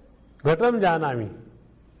 plus Ghatam janami.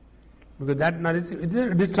 Because that knowledge it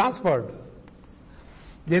is transferred.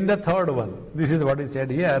 Then the third one, this is what is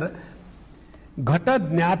said here, Ghata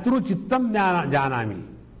jnatru chittam janami.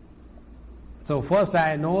 So first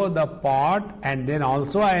I know the pot, and then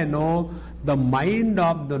also I know the mind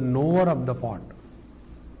of the knower of the pot.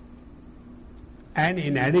 And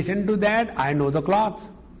in addition to that, I know the cloth.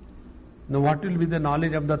 Now what will be the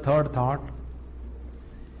knowledge of the third thought?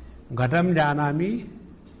 Ghatam janami,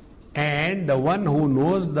 and the one who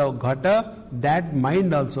knows the ghata, that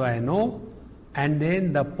mind also I know, and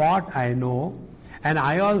then the pot I know, and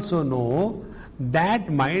I also know that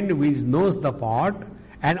mind which knows the pot,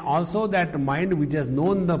 and also that mind which has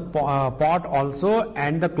known the pot also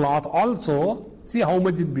and the cloth also. See how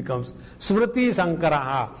much it becomes. Smriti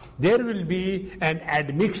sankaraha. There will be an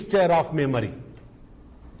admixture of memory.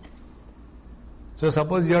 So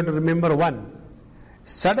suppose you have to remember one.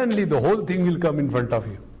 Suddenly the whole thing will come in front of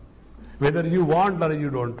you, whether you want or you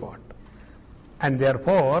don't want. And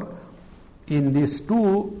therefore, in these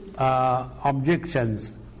two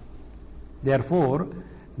objections, therefore,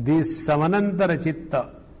 this samanantara chitta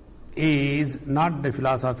is not the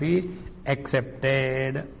philosophy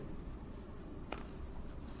accepted.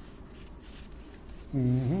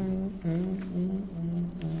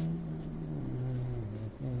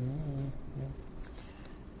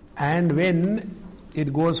 And when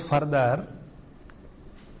it goes further,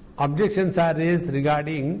 objections are raised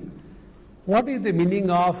regarding what is the meaning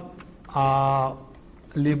of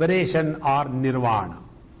liberation or nirvana.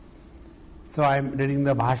 So I am reading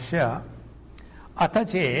the bhashya.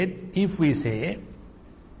 Athachet, if we say,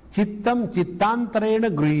 chittam chittantarena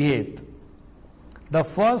griyet, the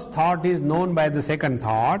first thought is known by the second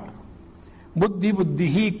thought, buddhi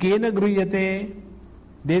buddhihi kena griyate,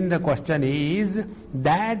 then the question is,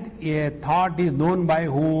 that a thought is known by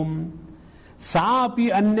whom?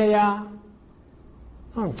 Saapi anyaya.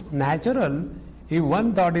 Natural, if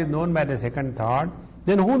one thought is known by the second thought,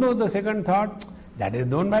 then who knows the second thought? That is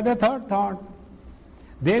known by the third thought.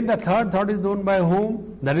 Then the third thought is known by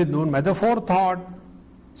whom? That is known by the fourth thought.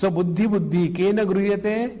 So buddhi buddhi kena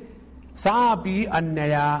griyate, saapi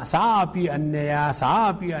anyaya, saapi anyaya,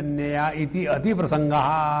 saapi anyaya iti ati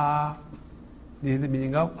prasangaha. This is the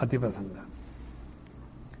meaning of ati prasanga.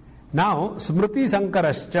 Now, smriti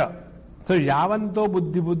sankarascha. So, yavanto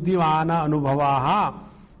buddhi buddhivana anubhavaha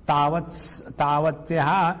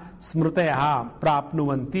tavatyaha smritayaha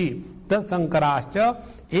prapnuvanti tad sankarascha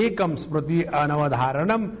ekam smriti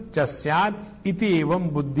anavadharanam chasyad iti evam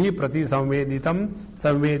buddhi prati samvedinam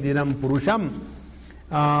purusham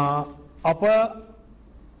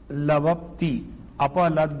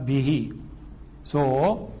apaladbhihi.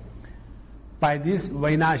 So, by these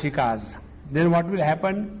Vainashikas, then what will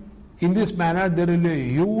happen? In this manner, there will be a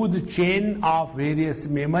huge chain of various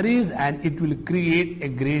memories, and it will create a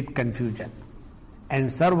great confusion.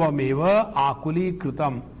 And sarvameva akuli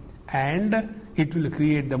kritam, and it will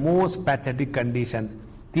create the most pathetic condition.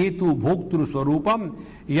 Tetu bhoktru swarupam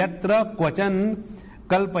yatra kvachan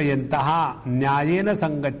kalpayantaha nyayena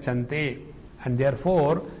sangacchante. And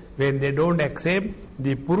therefore, when they don't accept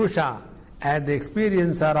the Purusha as the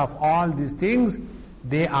experiencer of all these things,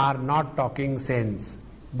 they are not talking sense.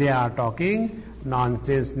 They are talking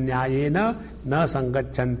nonsense. Nyayena na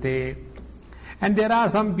sangacchante. And there are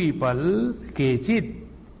some people, kechit,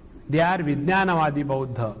 They are Vijnanavadi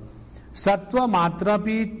Bauddha. Sattva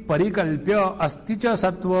matrapi parikalpya asti cha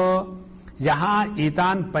sattva yaha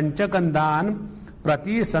etan panchakandan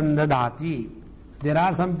prati sandadati. There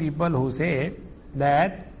are some people who say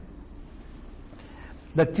that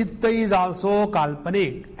the chitta is also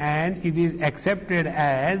kalpanik and it is accepted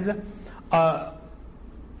as a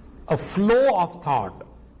flow of thought.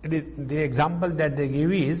 The example that they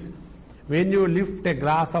give is when you lift a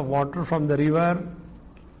glass of water from the river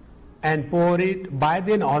and pour it, by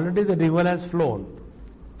then already the river has flown.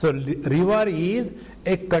 So river is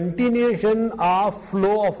a continuation of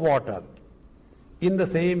flow of water. In the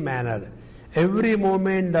same manner, every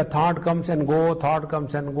moment the thought comes and go, thought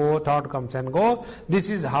comes and go, thought comes and go. This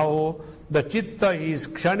is how the chitta is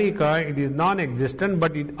kshanika, it is non-existent,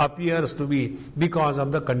 but it appears to be because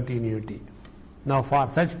of the continuity. Now for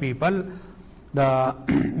such people, the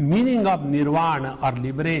meaning of nirvana or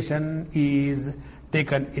liberation is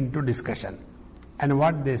taken into discussion. And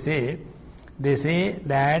what they say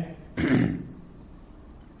that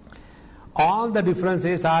all the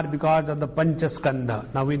differences are because of the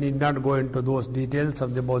Panchaskandha. Now we need not go into those details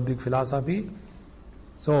of the Bauddhic philosophy.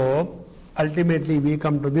 So ultimately we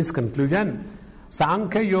come to this conclusion.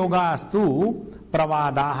 Sankhya yoga astu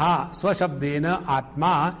pravadaha swashabdena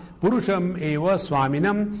atma purusham eva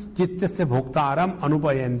swaminam chittasya bhoktaram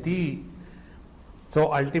anupayanti.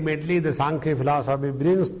 So ultimately the Sankhya philosophy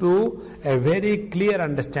brings to a very clear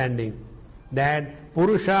understanding that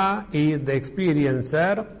Purusha is the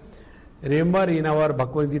experiencer. Remember in our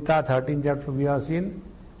Bhagavad Gita 13th chapter we have seen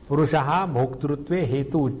Purushaha bhoktrutve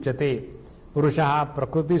hetu uchyate. Purushaha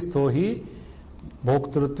prakrutistho hi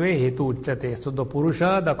bhoktrutve hetu uchyate. So the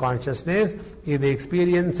Purusha, the consciousness, is the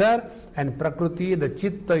experiencer, and Prakriti, the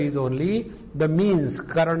Chitta, is only the means,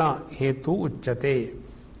 karana hetu uchyate.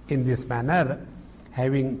 In this manner,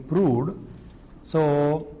 having proved,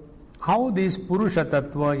 so how this Purusha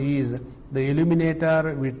Tattva is the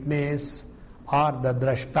illuminator, witness, or the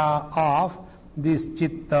drashta of this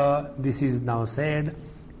Chitta, this is now said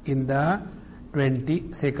in the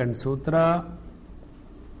 22nd Sutra.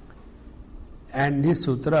 And this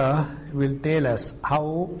Sutra will tell us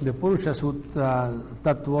how the Purusha Sutra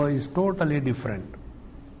Tattva is totally different.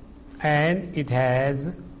 And it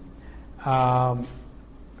has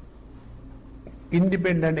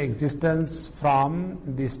independent existence from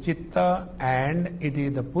this Chitta, and it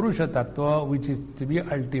is the Purusha Tattva which is to be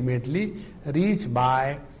ultimately reached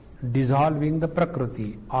by dissolving the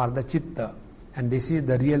Prakriti or the Chitta. And this is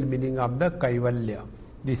the real meaning of the Kaivalya.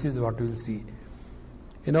 This is what we will see.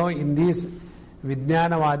 You know, in these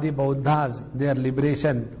Vijnanavadi Bauddhas, their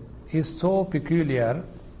liberation is so peculiar.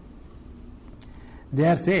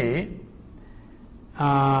 They say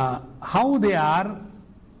how they are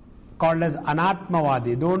called as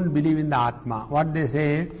Anatmavadi, don't believe in the Atma. What they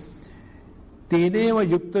say, Teneva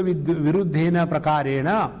yukta viruddhena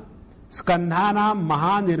prakarena skandhanam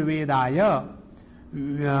mahanirvedaya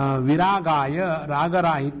viragaya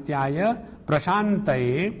ragarahityaya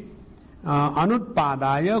prashantaye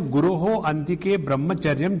anutpadaya guruho antike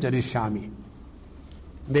brahmacharyam charishyami.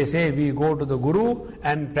 They say we go to the Guru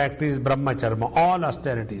and practice brahmacharma, all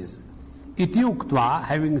austerities. Iti uktva,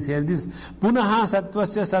 having said this, punaha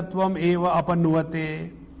sattvasya sattvam eva apanuvate.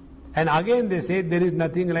 And again they say there is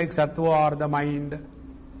nothing like sattva or the mind.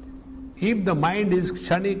 If the mind is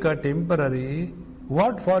kshanika, temporary,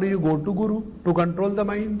 what for you go to Guru? To control the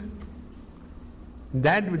mind?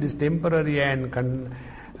 That which is temporary and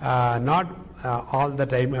not all the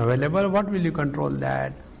time available, what will you control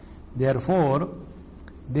that? Therefore,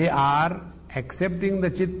 they are accepting the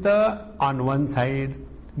Chitta on one side,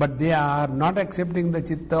 but they are not accepting the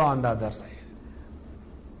Chitta on the other side.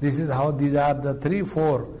 This is how these are the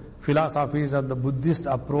 3-4 philosophies of the Buddhist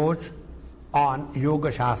approach on Yoga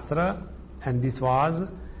Shastra, and this was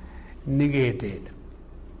negated.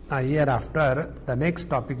 Now hereafter, the next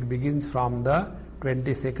topic begins from the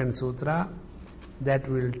 22nd Sutra that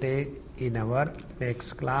we will take in our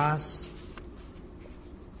next class.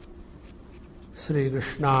 Sri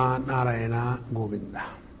Krishna Narayana Govinda.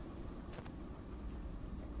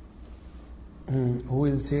 Who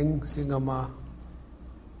will sing? Sing Amma.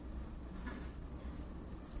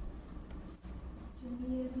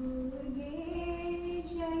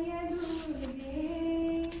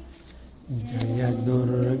 Jaya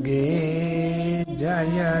Durge,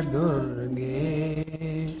 Jaya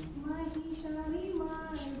Durge,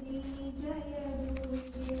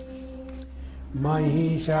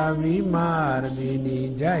 Mahisha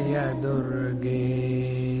Vimardini, Jaya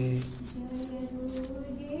Durge,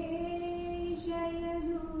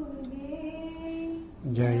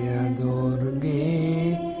 Jaya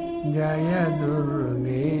Durge, Jaya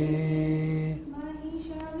Durge.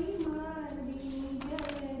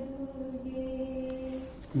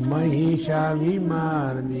 महिषविमर्दिनि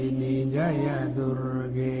जय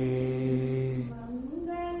दुर्गे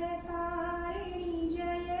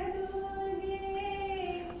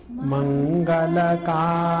मंगलकारिणि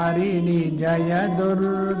जय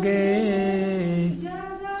दुर्गे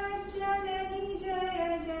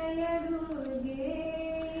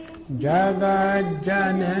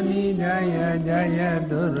जगज्जननि जय जय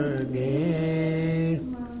दुर्गे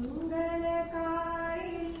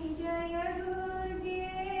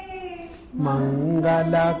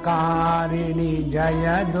मंगलकारिणि जय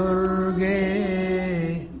दुर्गे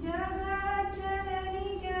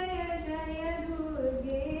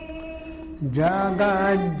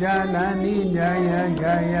जगज्जननि जय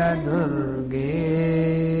जय दुर्गे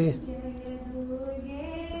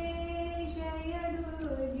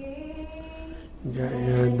जय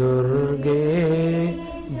दुर्गे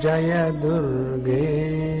जय दुर्गे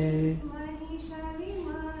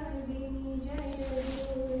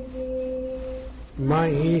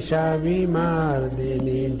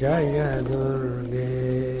महिषविमर्दिनि जय दुर्गे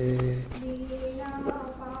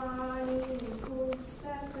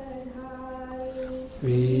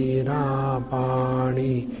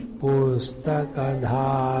वीरापाणि पुस्तकधारिणि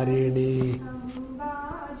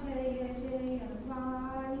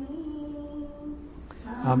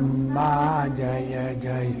अम्बा जय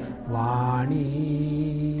जय वाणी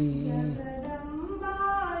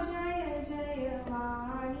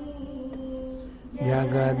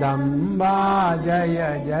जगदम्बा जय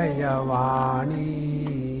जय वाणी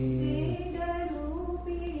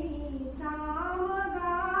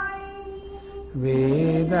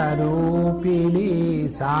वेदरूपिणी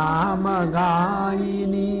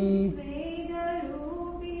सामगायिनी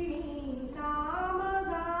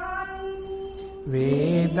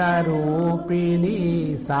वेदरूपिणी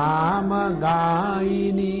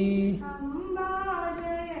सामगायिनी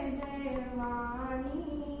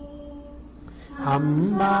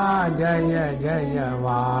अम्बा जय जय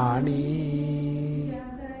वाणी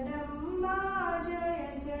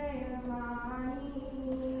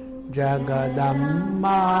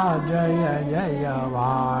जगदम्बा जय जय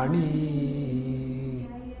वाणी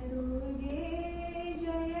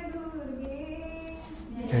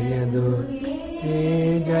जय दुर्गे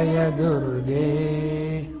जय दुर्गे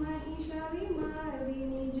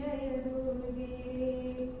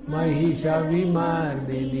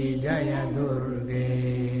महिषविमर्दिनि जय दुर्गे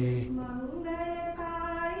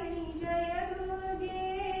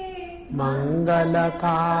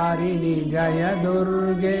मंगलकारिणि जय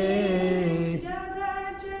दुर्गे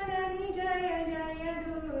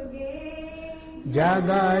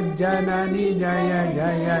जगज्जननि जय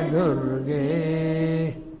जय दुर्गे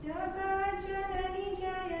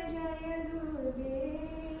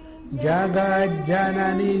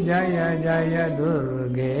जगज्जननि जय जय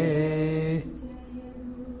दुर्गे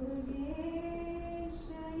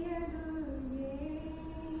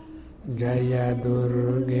जय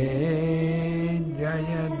दुर्गे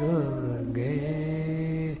जय दुर्गे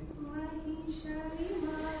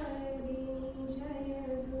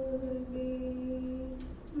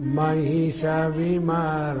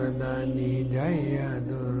महिषविमर्दिनि जय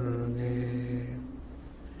दुर्गे।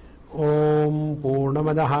 ओम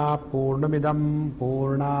पूर्णमदः पूर्णमिदं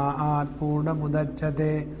पूर्णात्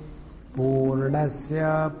पूर्णमुदच्यते पूर्णस्य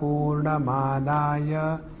पूर्णमादाय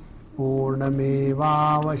पूर्णमेवावशिष्यते।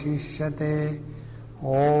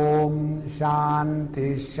 ओम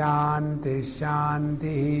शांति शांति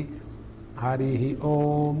शांति। हरि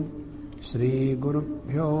ओम। श्री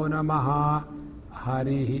गुरुभ्यो नमः।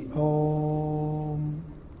 हरि ओम।